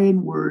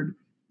Hawaiian word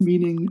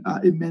meaning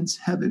immense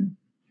heaven.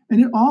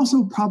 And it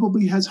also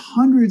probably has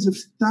hundreds of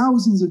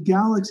thousands of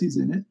galaxies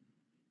in it.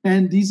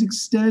 And these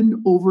extend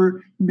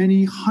over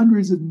many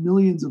hundreds of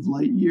millions of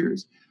light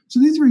years. So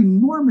these are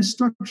enormous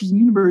structures in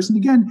the universe. And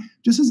again,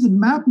 just as the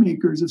map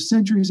makers of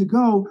centuries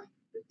ago,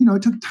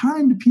 it took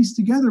time to piece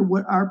together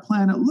what our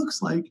planet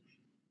looks like.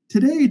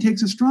 Today, it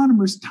takes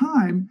astronomers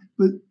time,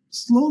 but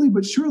slowly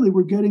but surely,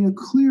 we're getting a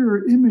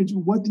clearer image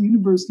of what the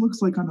universe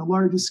looks like on the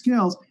largest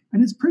scales.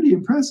 And it's pretty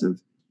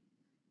impressive.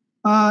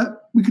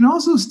 We can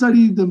also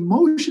study the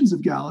motions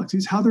of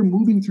galaxies, how they're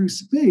moving through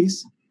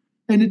space.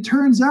 And it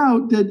turns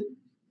out that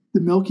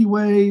the Milky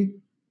Way,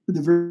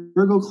 the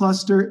Virgo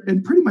cluster,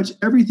 and pretty much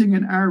everything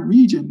in our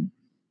region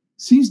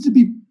seems to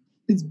be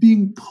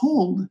being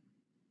pulled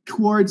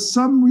towards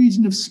some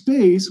region of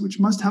space, which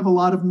must have a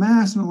lot of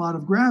mass and a lot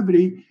of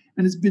gravity,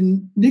 and it's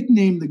been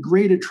nicknamed the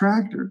Great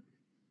Attractor.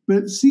 But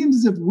it seems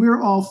as if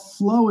we're all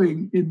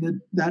flowing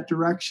in that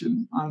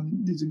direction on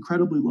these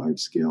incredibly large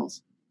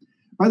scales.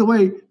 By the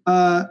way,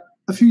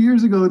 a few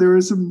years ago, there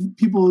were some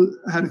people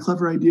had a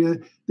clever idea.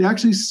 They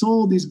actually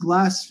sold these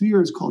glass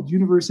spheres called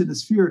Universe in a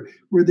Sphere,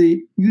 where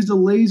they used a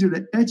laser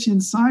to etch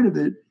inside of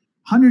it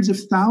hundreds of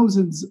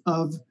thousands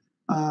of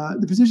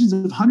the positions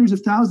of hundreds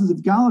of thousands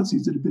of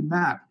galaxies that have been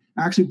mapped.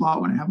 I actually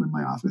bought one. I have one in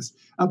my office.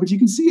 But you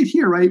can see it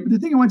here, right? But the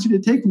thing I want you to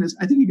take from this,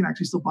 I think you can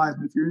actually still buy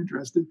them if you're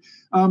interested.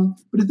 But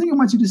the thing I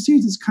want you to see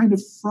is this kind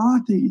of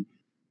frothy,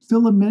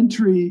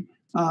 filamentary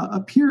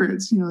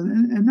appearance,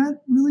 and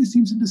that really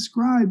seems to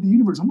describe the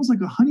universe, almost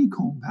like a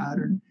honeycomb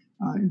pattern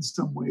in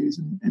some ways.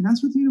 And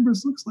that's what the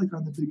universe looks like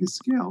on the biggest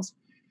scales.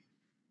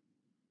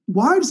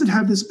 Why does it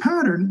have this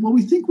pattern? Well,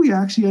 we think we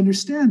actually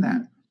understand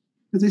that.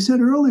 As I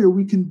said earlier,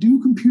 we can do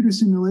computer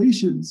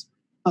simulations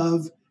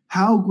of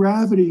how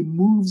gravity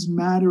moves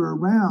matter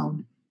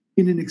around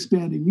in an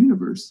expanding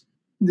universe.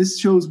 This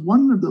shows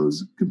one of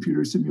those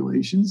computer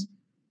simulations.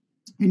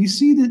 And you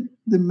see that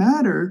the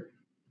matter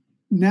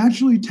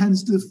naturally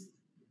tends to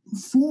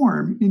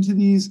form into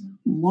these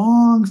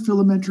long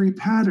filamentary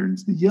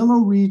patterns. The yellow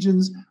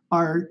regions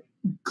are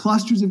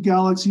clusters of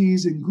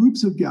galaxies and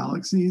groups of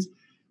galaxies,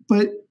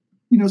 but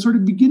sort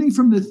of beginning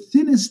from the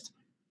thinnest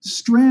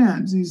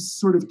strands, these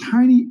sort of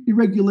tiny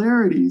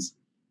irregularities,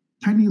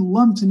 tiny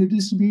lumps in the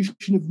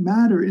distribution of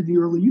matter in the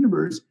early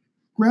universe,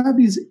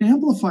 gravity has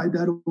amplified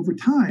that over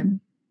time,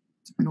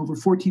 and over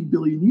 14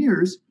 billion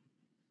years,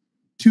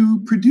 to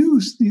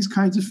produce these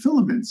kinds of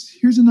filaments.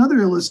 Here's another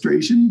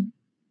illustration.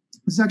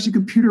 This is actually a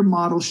computer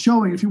model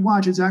showing, if you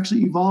watch, it's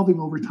actually evolving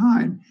over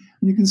time.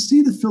 And you can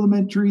see the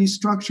filamentary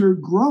structure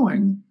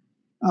growing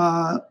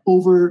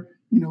over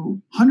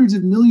hundreds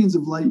of millions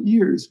of light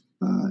years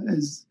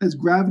as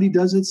gravity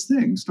does its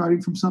thing,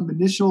 starting from some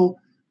initial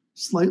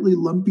slightly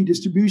lumpy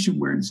distribution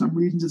where in some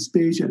regions of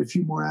space you had a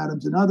few more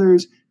atoms than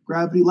others.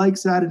 Gravity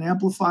likes that and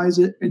amplifies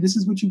it, and this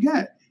is what you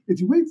get if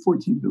you wait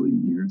 14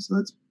 billion years. So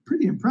that's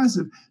pretty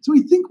impressive. So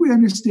we think we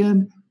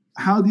understand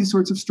how these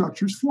sorts of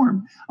structures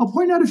form. I'll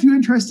point out a few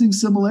interesting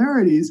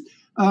similarities.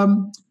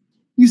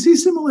 You see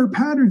similar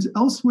patterns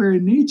elsewhere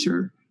in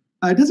nature.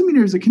 It doesn't mean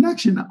there's a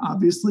connection,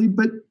 obviously,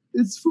 but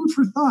it's food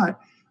for thought.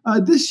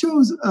 This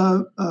shows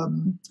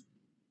an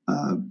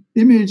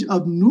image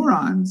of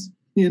neurons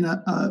in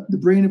the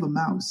brain of a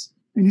mouse.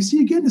 And you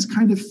see, again, this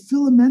kind of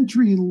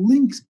filamentary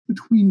links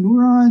between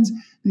neurons,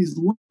 these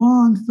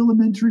long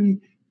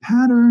filamentary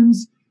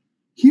patterns.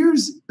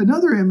 Here's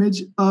another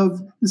image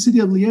of the city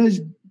of Liège,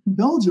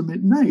 Belgium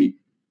at night.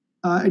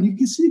 And you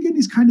can see, again,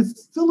 these kind of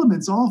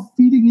filaments all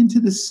feeding into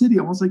the city,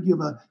 almost like you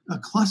have a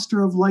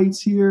cluster of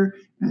lights here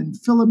and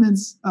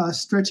filaments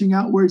stretching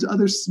outwards,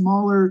 other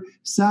smaller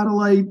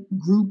satellite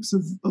groups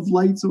of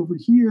lights over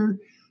here.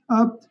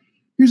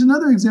 Here's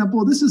another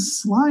example. This is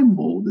slime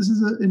mold. This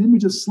is an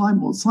image of slime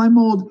mold. Slime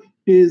mold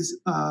is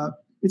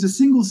it's a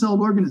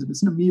single-celled organism.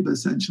 It's an amoeba,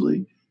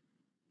 essentially,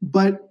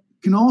 but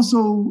can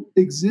also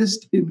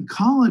exist in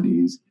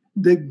colonies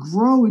that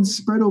grow and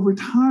spread over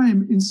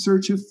time in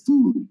search of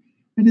food.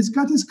 And it's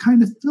got this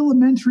kind of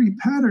filamentary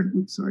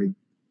pattern,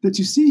 that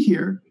you see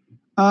here.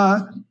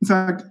 In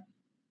fact,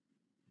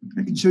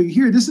 I can show you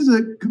here. This is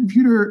a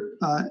computer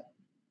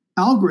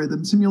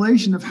algorithm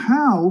simulation of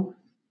how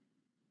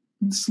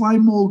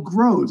slime mold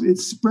grows. It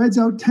spreads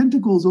out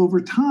tentacles over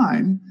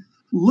time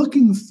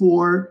looking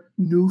for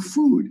new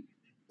food.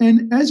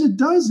 And as it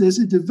does this,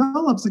 it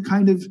develops a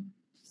kind of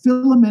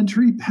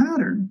filamentary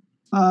pattern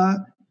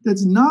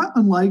that's not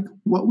unlike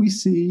what we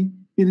see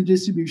in a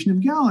distribution of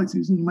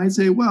galaxies. And you might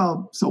say,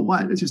 well, so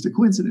what? It's just a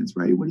coincidence,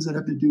 right? What does that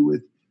have to do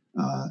with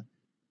the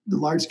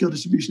large-scale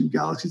distribution of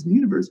galaxies in the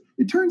universe?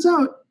 It turns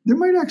out there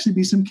might actually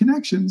be some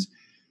connections.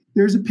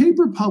 There's a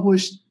paper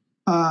published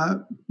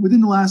within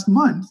the last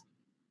month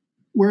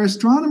where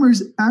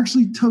astronomers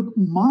actually took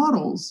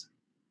models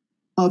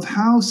of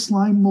how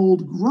slime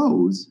mold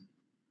grows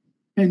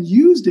and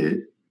used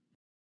it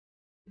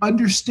to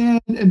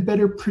understand and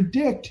better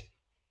predict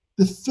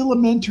the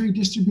filamentary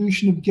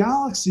distribution of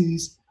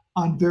galaxies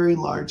on very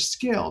large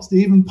scales. They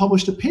even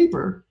published a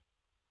paper.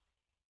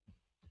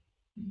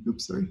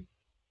 If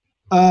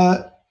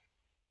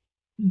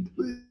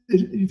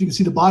you can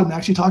see the bottom, it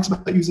actually talks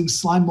about using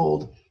slime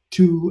mold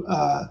to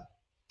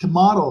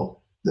model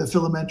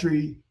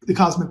the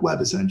cosmic web,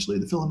 essentially,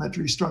 the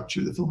filamentary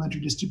structure, the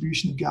filamentary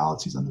distribution of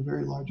galaxies on the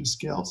very largest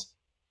scales.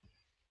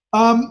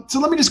 So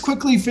let me just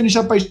quickly finish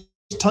up by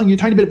telling you a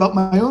tiny bit about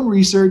my own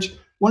research.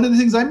 One of the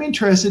things I'm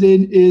interested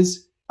in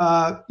is,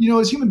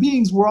 as human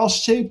beings, we're all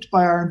shaped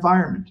by our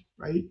environment,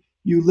 right?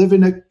 You live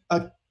in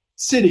a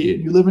city,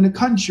 and you live in a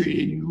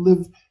country,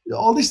 and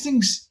all these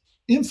things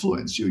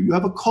influence you. You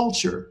have a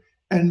culture,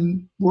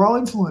 and we're all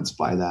influenced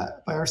by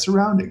that, by our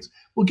surroundings.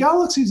 Well,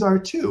 galaxies are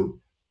too.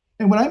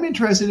 And what I'm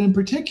interested in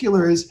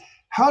particular is,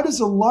 how does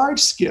a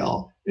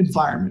large-scale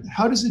environment,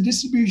 how does the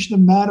distribution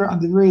of matter on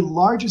the very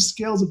largest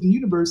scales of the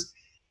universe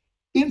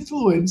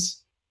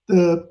influence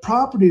the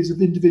properties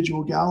of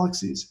individual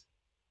galaxies?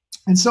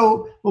 And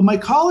so what my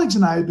colleagues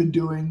and I have been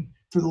doing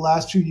for the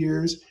last few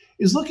years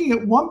is looking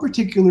at one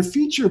particular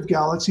feature of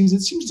galaxies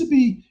that seems to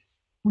be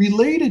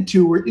related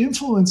to or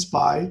influenced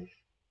by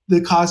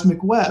the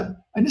cosmic web.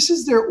 And this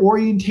is their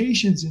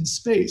orientations in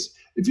space.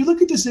 If you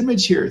look at this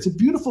image here, it's a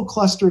beautiful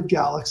cluster of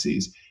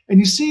galaxies. And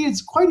you see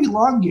it's quite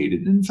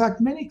elongated. And in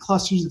fact, many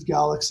clusters of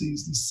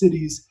galaxies, these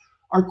cities,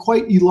 are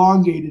quite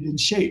elongated in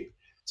shape.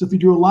 So if you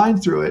drew a line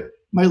through it, it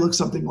might look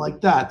something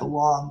like that, the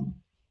long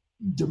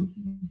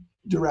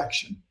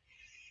direction.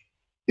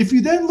 If you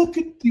then look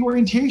at the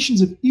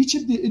orientations of each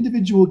of the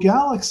individual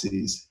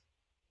galaxies,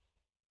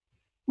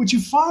 what you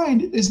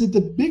find is that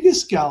the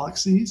biggest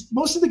galaxies,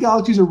 most of the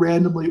galaxies are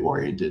randomly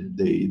oriented.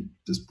 They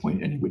just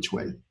point any which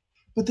way.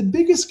 But the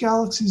biggest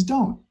galaxies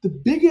don't. The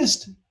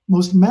biggest,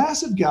 most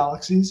massive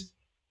galaxies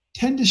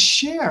tend to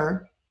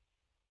share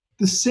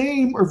the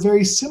same or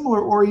very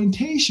similar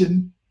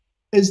orientation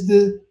as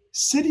the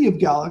city of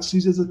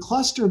galaxies, as a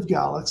cluster of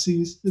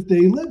galaxies that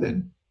they live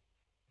in.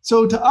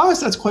 So to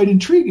us, that's quite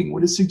intriguing.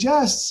 What it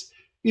suggests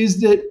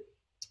is that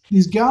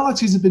these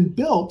galaxies have been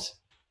built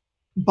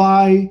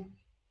by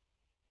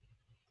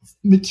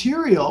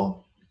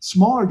material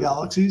smaller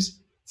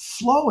galaxies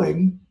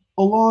flowing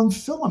along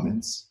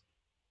filaments,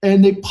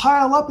 and they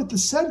pile up at the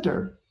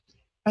center.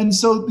 And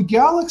so the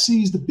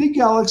galaxies, the big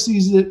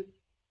galaxies that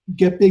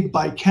get big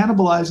by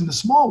cannibalizing the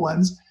small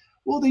ones,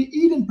 well, they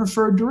eat in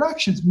preferred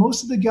directions.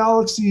 Most of the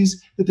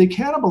galaxies that they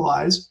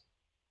cannibalize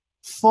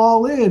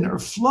fall in or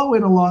flow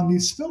in along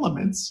these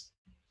filaments,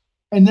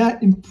 and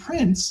that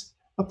imprints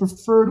a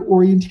preferred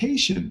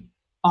orientation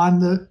on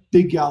the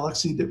big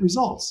galaxy that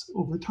results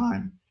over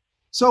time.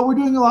 So we're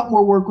doing a lot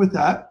more work with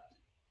that.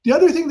 The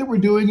other thing that we're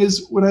doing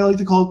is what I like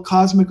to call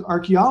cosmic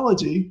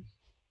archaeology.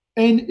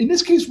 And in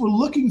this case, we're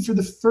looking for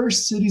the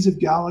first cities of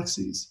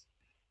galaxies.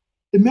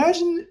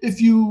 Imagine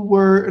if you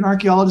were an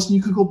archaeologist and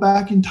you could go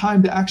back in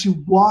time to actually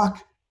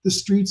walk the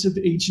streets of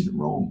ancient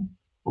Rome,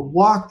 or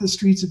walk the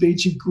streets of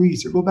ancient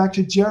Greece, or go back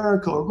to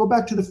Jericho, or go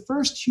back to the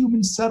first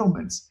human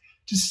settlements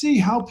to see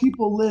how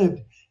people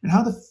lived and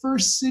how the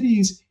first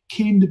cities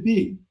came to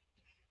be.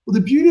 Well,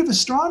 the beauty of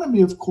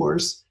astronomy, of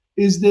course,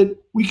 is that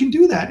we can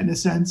do that in a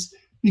sense,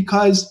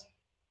 because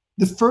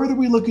the further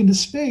we look into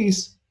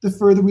space, the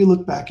further we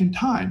look back in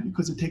time,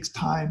 because it takes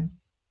time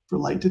for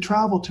light to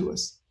travel to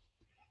us.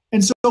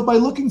 And so by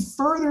looking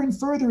further and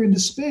further into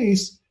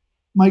space,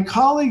 my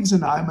colleagues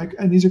and I,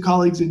 and these are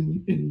colleagues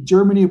in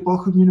Germany at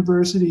Bochum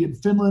University, in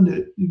Finland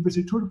at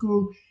University of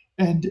Turku,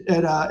 and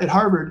at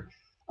Harvard,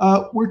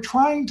 we're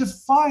trying to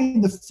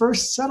find the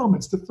first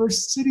settlements, the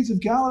first cities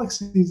of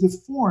galaxies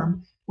that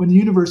formed when the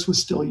universe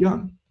was still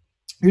young.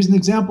 Here's an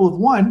example of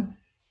one.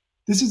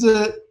 This is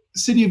a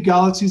city of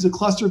galaxies, a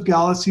cluster of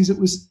galaxies that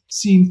was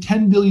seen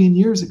 10 billion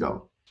years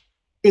ago.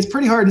 It's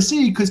pretty hard to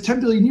see because 10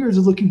 billion years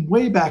is looking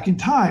way back in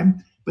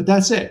time, but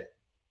that's it.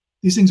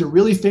 These things are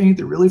really faint,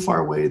 they're really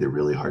far away, they're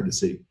really hard to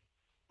see.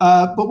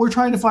 But we're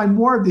trying to find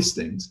more of these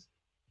things.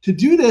 To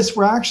do this,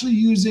 we're actually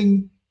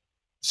using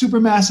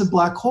supermassive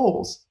black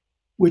holes,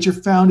 which are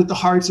found at the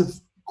hearts of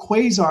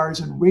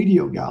quasars and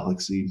radio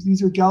galaxies.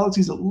 These are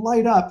galaxies that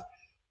light up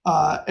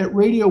at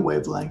radio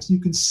wavelengths.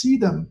 You can see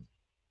them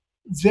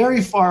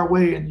very far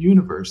away in the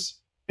universe.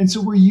 And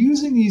so we're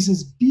using these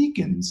as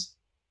beacons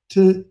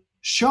to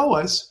show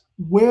us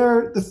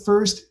where the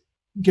first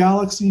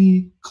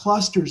galaxy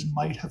clusters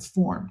might have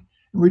formed.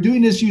 And we're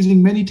doing this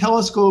using many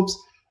telescopes,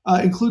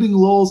 including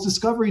Lowell's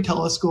Discovery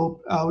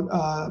Telescope out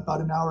about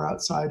an hour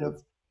outside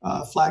of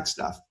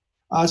Flagstaff.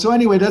 So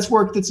anyway, that's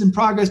work that's in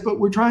progress, but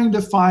we're trying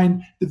to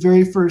find the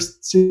very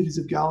first cities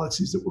of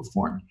galaxies that were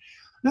formed.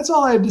 That's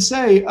all I have to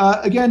say.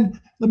 Again,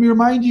 let me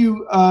remind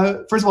you,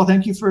 first of all,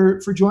 thank you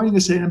for joining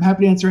us today, and I'm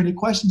happy to answer any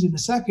questions in a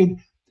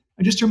second.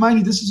 And just to remind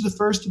you, this is the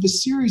first of a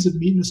series of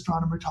Meet an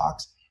Astronomer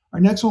talks. Our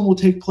next one will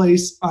take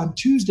place on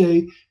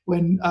Tuesday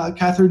when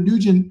Catherine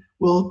Nugent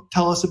will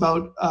tell us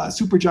about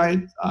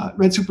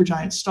red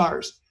supergiant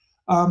stars.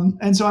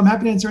 And so I'm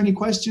happy to answer any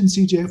questions,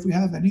 CJ, if we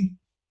have any.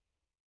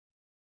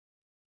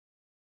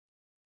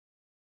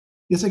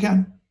 Yes, I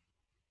can.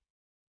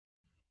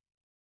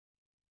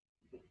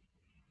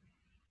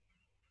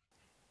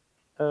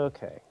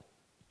 Okay,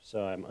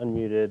 so I'm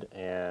unmuted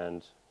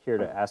and here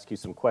to ask you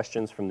some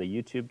questions from the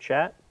YouTube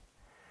chat.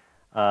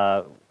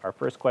 Our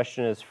first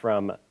question is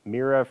from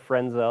Mira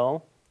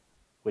Frenzel,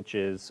 which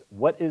is,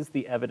 what is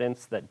the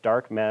evidence that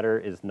dark matter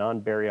is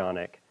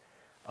non-baryonic?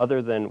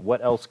 Other than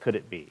what else could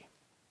it be?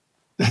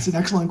 That's an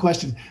excellent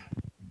question.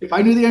 If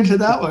I knew the answer to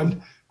that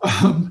one,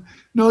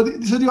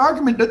 so the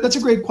argument, that's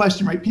a great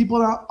question, right?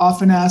 People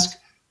often ask,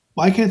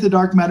 why can't the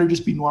dark matter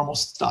just be normal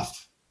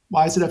stuff?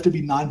 Why does it have to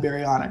be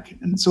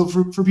non-baryonic? And so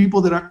for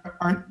people that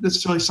aren't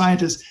necessarily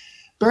scientists,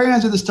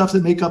 baryons are the stuff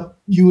that make up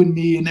you and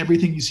me and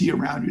everything you see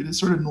around you, the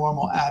sort of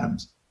normal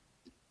atoms.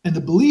 And the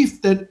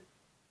belief that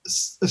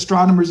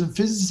astronomers and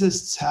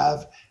physicists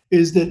have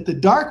is that the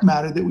dark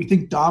matter that we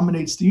think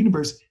dominates the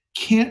universe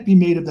can't be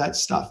made of that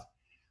stuff.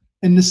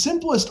 And the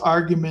simplest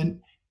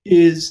argument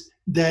is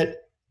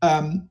that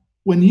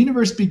when the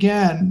universe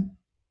began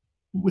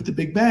with the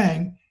Big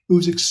Bang, it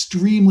was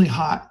extremely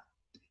hot.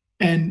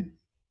 And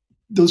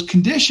those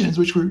conditions,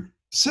 which were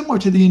similar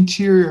to the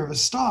interior of a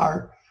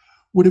star,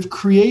 would have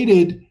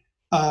created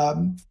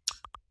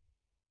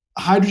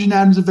hydrogen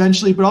atoms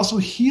eventually, but also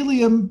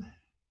helium,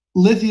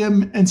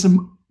 lithium, and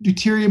some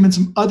deuterium and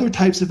some other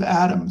types of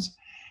atoms.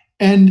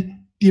 And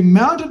the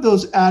amount of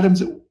those atoms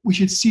that we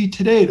should see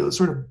today, those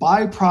sort of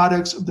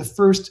byproducts of the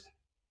first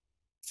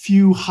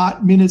few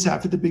hot minutes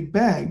after the Big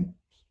Bang,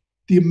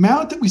 the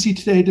amount that we see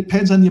today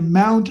depends on the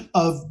amount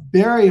of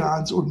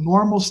baryons or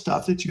normal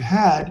stuff that you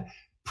had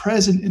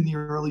present in the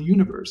early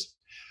universe.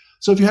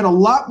 So if you had a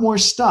lot more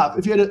stuff,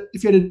 if you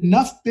had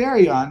enough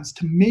baryons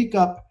to make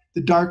up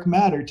the dark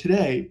matter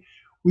today,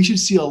 we should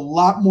see a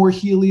lot more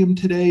helium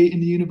today in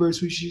the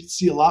universe. We should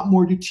see a lot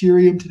more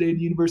deuterium today in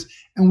the universe,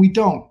 and we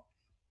don't.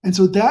 And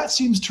so that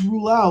seems to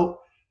rule out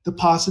the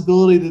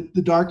possibility that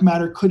the dark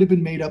matter could have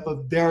been made up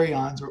of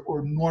baryons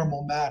or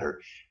normal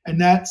matter.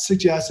 And that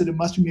suggests that it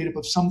must be made up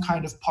of some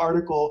kind of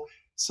particle,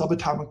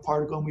 subatomic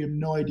particle, and we have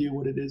no idea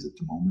what it is at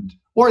the moment.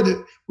 Or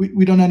that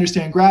we don't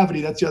understand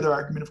gravity. That's the other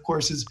argument, of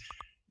course, is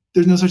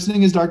there's no such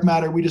thing as dark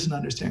matter. We just don't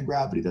understand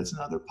gravity. That's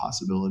another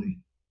possibility.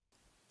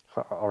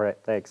 All right,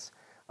 thanks.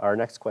 Our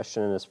next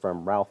question is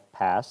from Ralph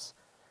Pass,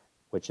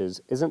 which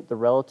is, isn't the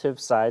relative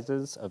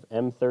sizes of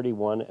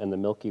M31 and the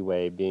Milky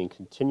Way being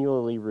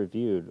continually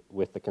reviewed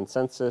with the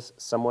consensus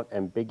somewhat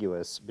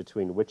ambiguous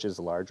between which is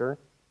larger?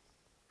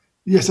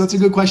 Yes, that's a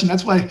good question.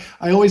 That's why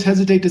I always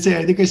hesitate to say,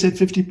 I think I said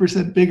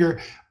 50%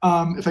 bigger.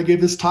 If I gave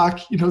this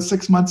talk,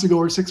 6 months ago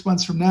or 6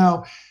 months from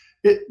now,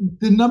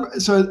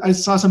 so I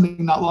saw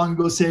something not long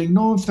ago saying,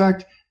 no, in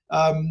fact,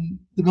 the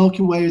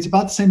Milky Way is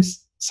about the same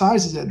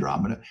size as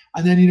Andromeda.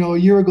 And then, a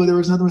year ago, there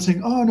was another one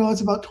saying, oh, no,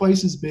 it's about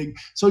twice as big.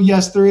 So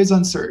yes, there is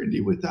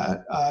uncertainty with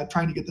that,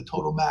 trying to get the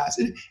total mass.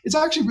 It's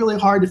actually really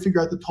hard to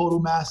figure out the total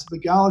mass of a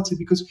galaxy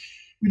because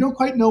we don't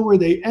quite know where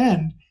they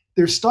end.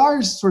 Their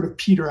stars sort of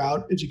peter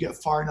out as you get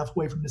far enough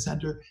away from the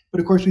center. But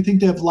of course, we think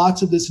they have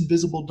lots of this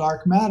invisible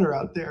dark matter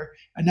out there.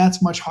 And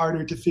that's much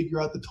harder to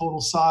figure out the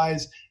total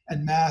size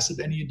and mass of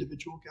any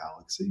individual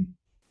galaxy.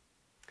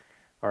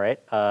 All right.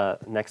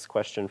 Next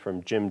question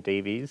from Jim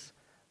Davies,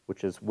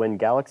 which is, when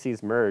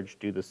galaxies merge,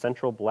 do the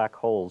central black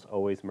holes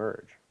always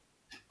merge?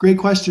 Great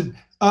question.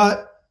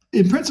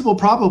 In principle,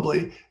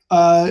 probably.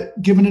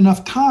 Given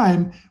enough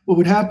time, what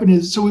would happen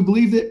is, so we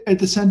believe that at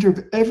the center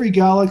of every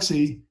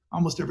galaxy,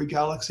 almost every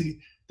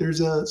galaxy,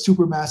 there's a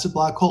supermassive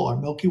black hole. Our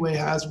Milky Way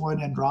has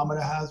one,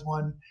 Andromeda has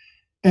one.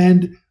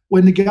 And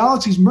when the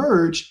galaxies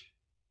merge,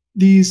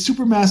 these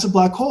supermassive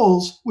black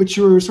holes, which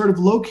are sort of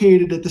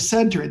located at the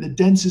center in the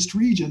densest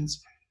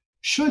regions,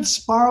 should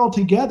spiral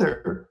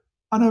together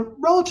on a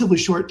relatively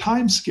short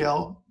time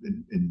scale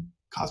in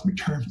cosmic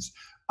terms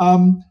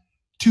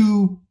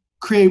to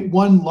create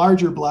one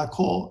larger black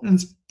hole. And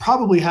it's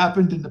probably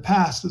happened in the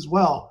past as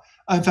well.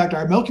 In fact,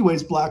 our Milky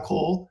Way's black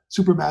hole,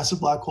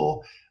 supermassive black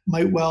hole,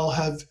 might well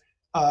have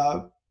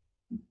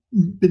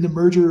been the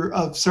merger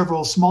of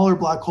several smaller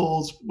black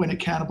holes when it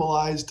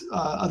cannibalized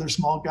other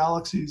small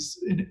galaxies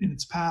in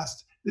its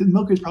past. The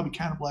Milky Way's probably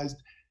cannibalized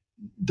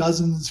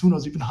dozens, who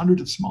knows, even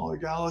hundreds of smaller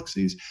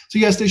galaxies. So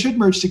yes, they should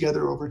merge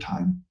together over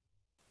time.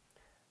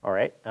 All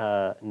right.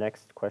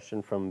 Next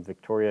question from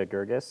Victoria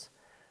Gergis.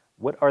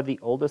 What are the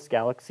oldest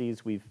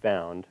galaxies we've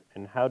found,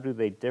 and how do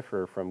they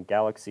differ from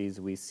galaxies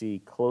we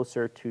see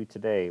closer to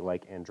today,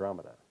 like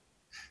Andromeda?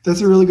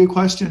 That's a really good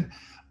question.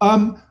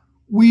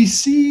 We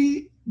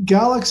see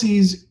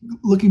galaxies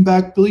looking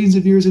back billions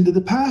of years into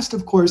the past,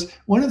 of course.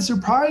 One of the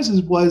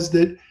surprises was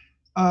that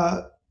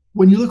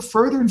when you look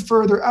further and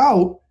further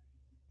out,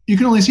 you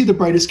can only see the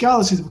brightest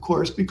galaxies, of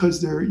course,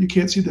 because you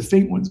can't see the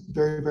faint ones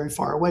very, very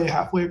far away,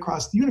 halfway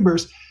across the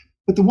universe.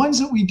 But the ones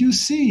that we do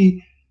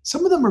see,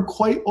 some of them are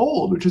quite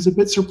old, which is a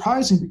bit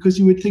surprising because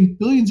you would think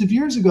billions of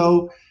years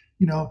ago,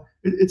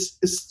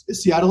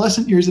 it's the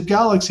adolescent years of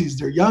galaxies.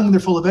 They're young, they're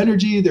full of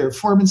energy, they're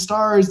forming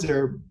stars,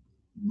 they're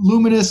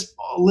luminous,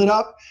 all lit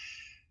up.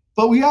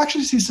 But we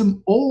actually see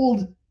some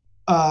old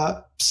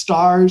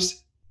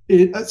stars,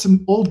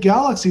 some old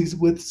galaxies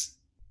with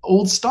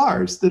old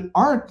stars that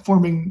aren't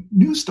forming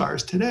new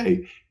stars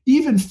today,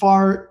 even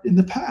far in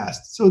the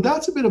past. So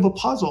that's a bit of a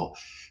puzzle.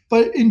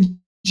 But in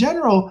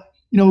general,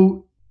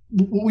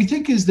 what we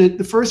think is that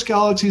the first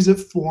galaxies that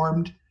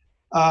formed,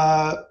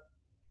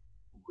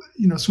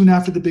 soon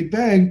after the Big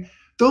Bang,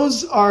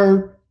 those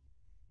are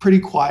pretty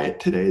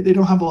quiet today. They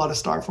don't have a lot of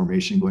star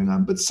formation going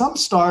on. But some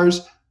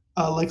stars,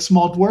 like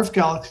small dwarf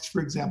galaxies, for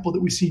example, that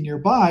we see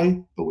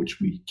nearby, but which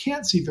we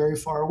can't see very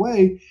far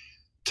away,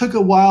 took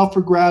a while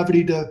for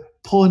gravity to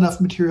pull enough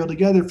material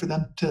together for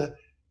them to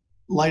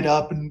light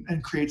up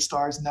and create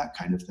stars and that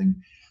kind of thing.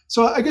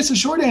 So I guess the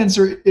short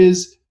answer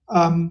is,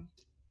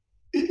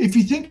 if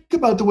you think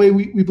about the way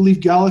we believe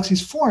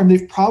galaxies form,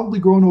 they've probably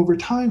grown over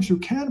time through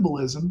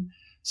cannibalism.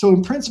 So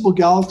in principle,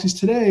 galaxies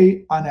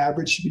today, on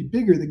average, should be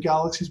bigger than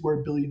galaxies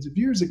were billions of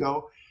years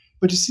ago.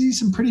 But to see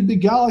some pretty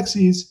big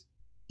galaxies,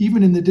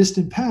 even in the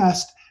distant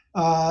past,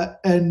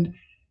 and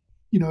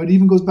it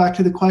even goes back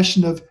to the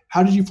question of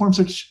how did you form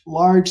such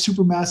large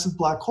supermassive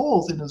black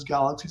holes in those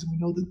galaxies? And we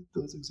know that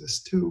those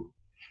exist too.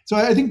 So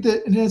I think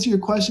that, in answer to your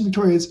question,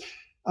 Victoria, is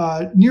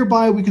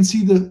nearby we can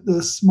see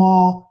the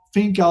small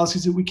faint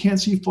galaxies that we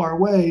can't see far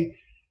away.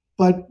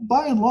 But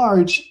by and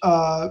large,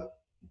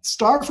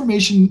 star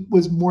formation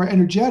was more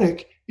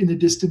energetic in the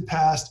distant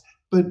past,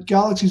 but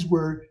galaxies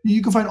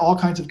you can find all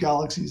kinds of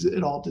galaxies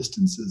at all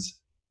distances.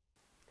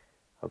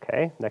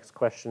 Okay, next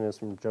question is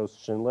from Joe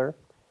Schindler.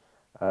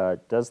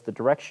 Does the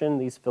direction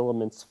these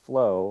filaments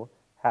flow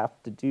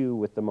have to do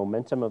with the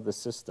momentum of the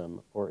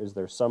system, or is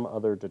there some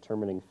other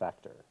determining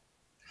factor?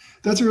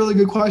 That's a really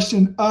good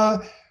question.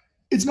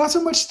 It's not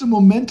so much the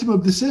momentum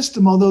of the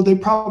system, although they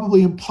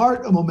probably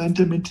impart a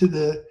momentum into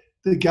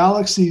the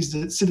galaxies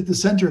that sit at the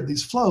center of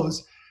these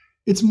flows.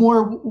 It's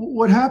more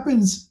what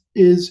happens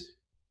is,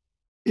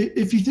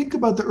 if you think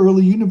about the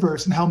early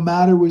universe and how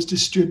matter was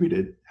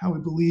distributed, how we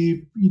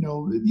believe,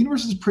 the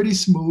universe is pretty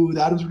smooth,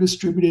 atoms were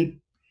distributed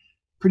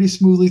pretty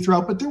smoothly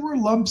throughout, but there were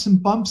lumps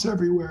and bumps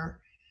everywhere.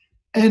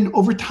 And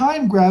over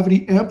time,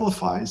 gravity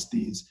amplifies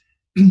these.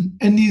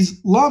 And these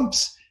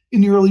lumps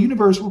in the early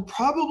universe were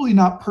probably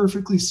not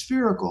perfectly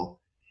spherical.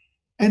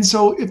 And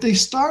so if they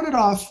started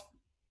off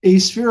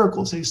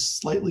aspherical, say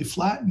slightly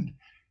flattened,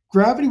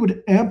 gravity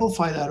would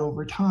amplify that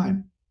over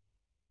time.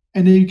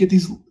 And then you get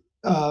these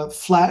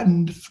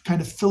flattened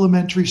kind of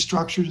filamentary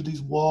structures of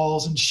these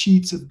walls and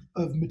sheets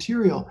of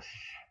material.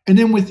 And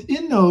then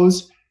within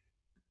those,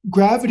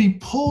 gravity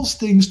pulls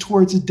things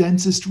towards the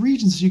densest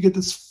regions. So you get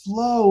this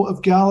flow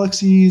of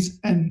galaxies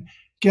and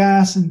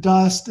gas and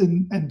dust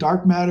and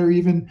dark matter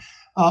even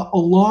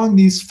along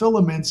these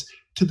filaments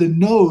to the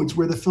nodes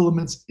where the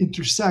filaments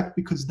intersect,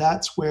 because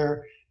that's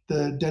where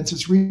the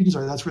densest regions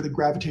are. That's where the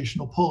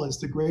gravitational pull is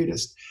the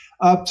greatest.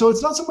 So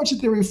it's not so much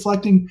that they're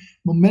reflecting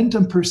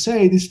momentum per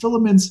se. These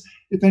filaments,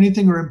 if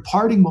anything, are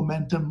imparting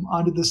momentum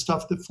onto the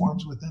stuff that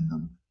forms within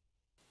them.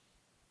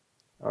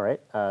 All right,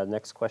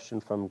 next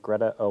question from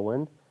Greta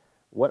Owen.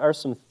 What are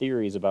some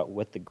theories about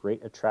what the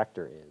Great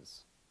Attractor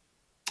is?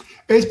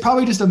 It's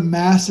probably just a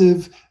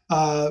massive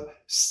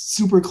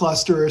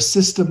supercluster, a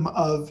system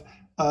of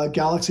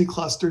galaxy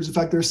clusters. In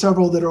fact, there are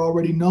several that are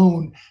already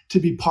known to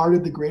be part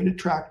of the Great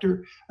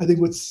Attractor. I think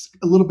what's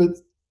a little bit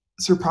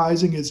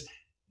surprising is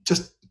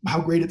just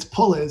how great its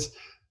pull is.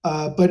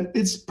 But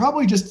it's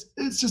probably it's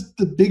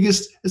the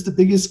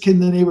biggest kid in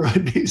the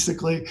neighborhood,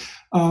 basically.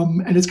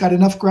 And it's got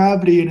enough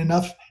gravity and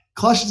enough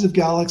clusters of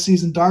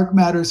galaxies and dark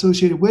matter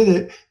associated with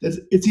it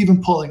that it's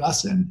even pulling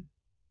us in.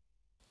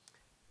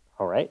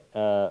 All right,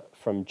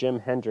 from Jim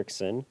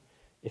Hendrickson,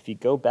 if you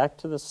go back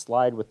to the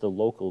slide with the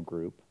local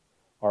group,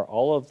 are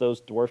all of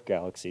those dwarf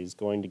galaxies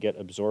going to get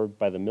absorbed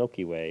by the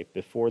Milky Way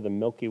before the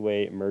Milky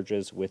Way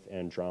merges with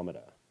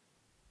Andromeda?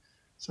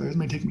 Sorry, this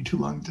may take me too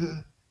long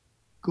to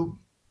go.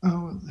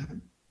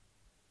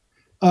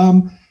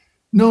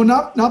 No,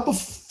 not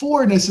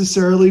before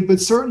necessarily, but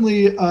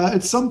certainly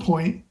at some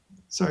point.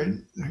 Sorry,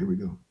 here we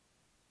go.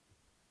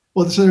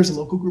 Well, so there's a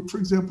local group, for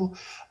example.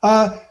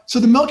 So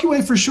the Milky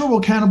Way for sure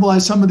will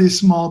cannibalize some of these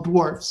small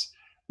dwarfs.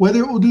 Whether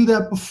it will do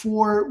that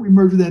before we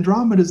merge with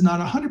Andromeda is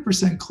not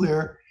 100%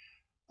 clear.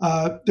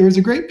 There was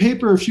a great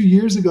paper a few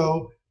years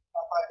ago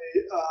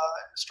by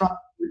astronomer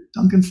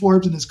Duncan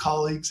Forbes and his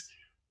colleagues,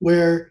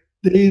 where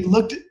they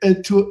looked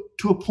to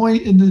a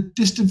point in the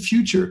distant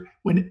future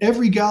when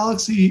every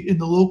galaxy in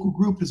the local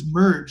group has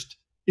merged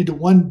into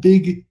one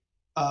big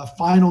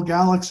final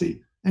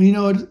galaxy. And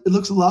it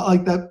looks a lot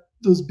like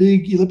those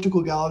big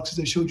elliptical galaxies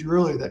I showed you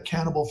earlier, that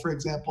Cannibal, for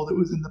example, that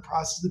was in the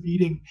process of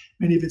eating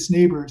many of its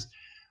neighbors.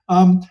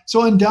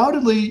 So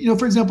undoubtedly,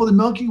 for example, the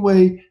Milky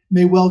Way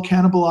may well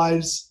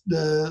cannibalize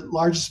the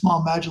largest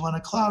small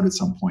Magellanic Cloud at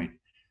some point.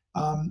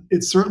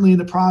 It's certainly in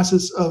the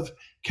process of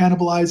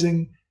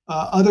cannibalizing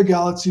other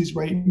galaxies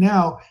right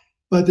now,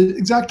 but the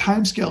exact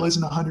timescale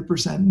isn't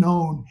 100%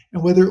 known,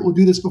 and whether it will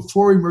do this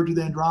before we merge with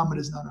Andromeda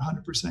is not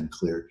 100%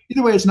 clear.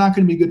 Either way, it's not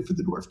going to be good for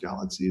the dwarf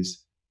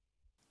galaxies.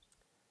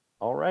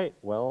 All right,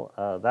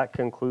 well, that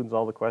concludes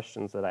all the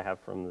questions that I have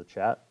from the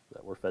chat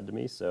that were fed to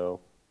me, so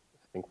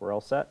I think we're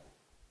all set.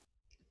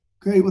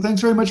 Great. Well, thanks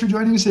very much for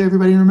joining us today,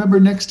 everybody. And remember,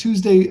 next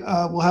Tuesday,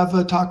 we'll have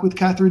a talk with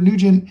Catherine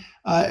Nugent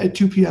at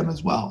 2 p.m.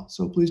 as well.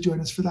 So please join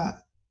us for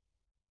that.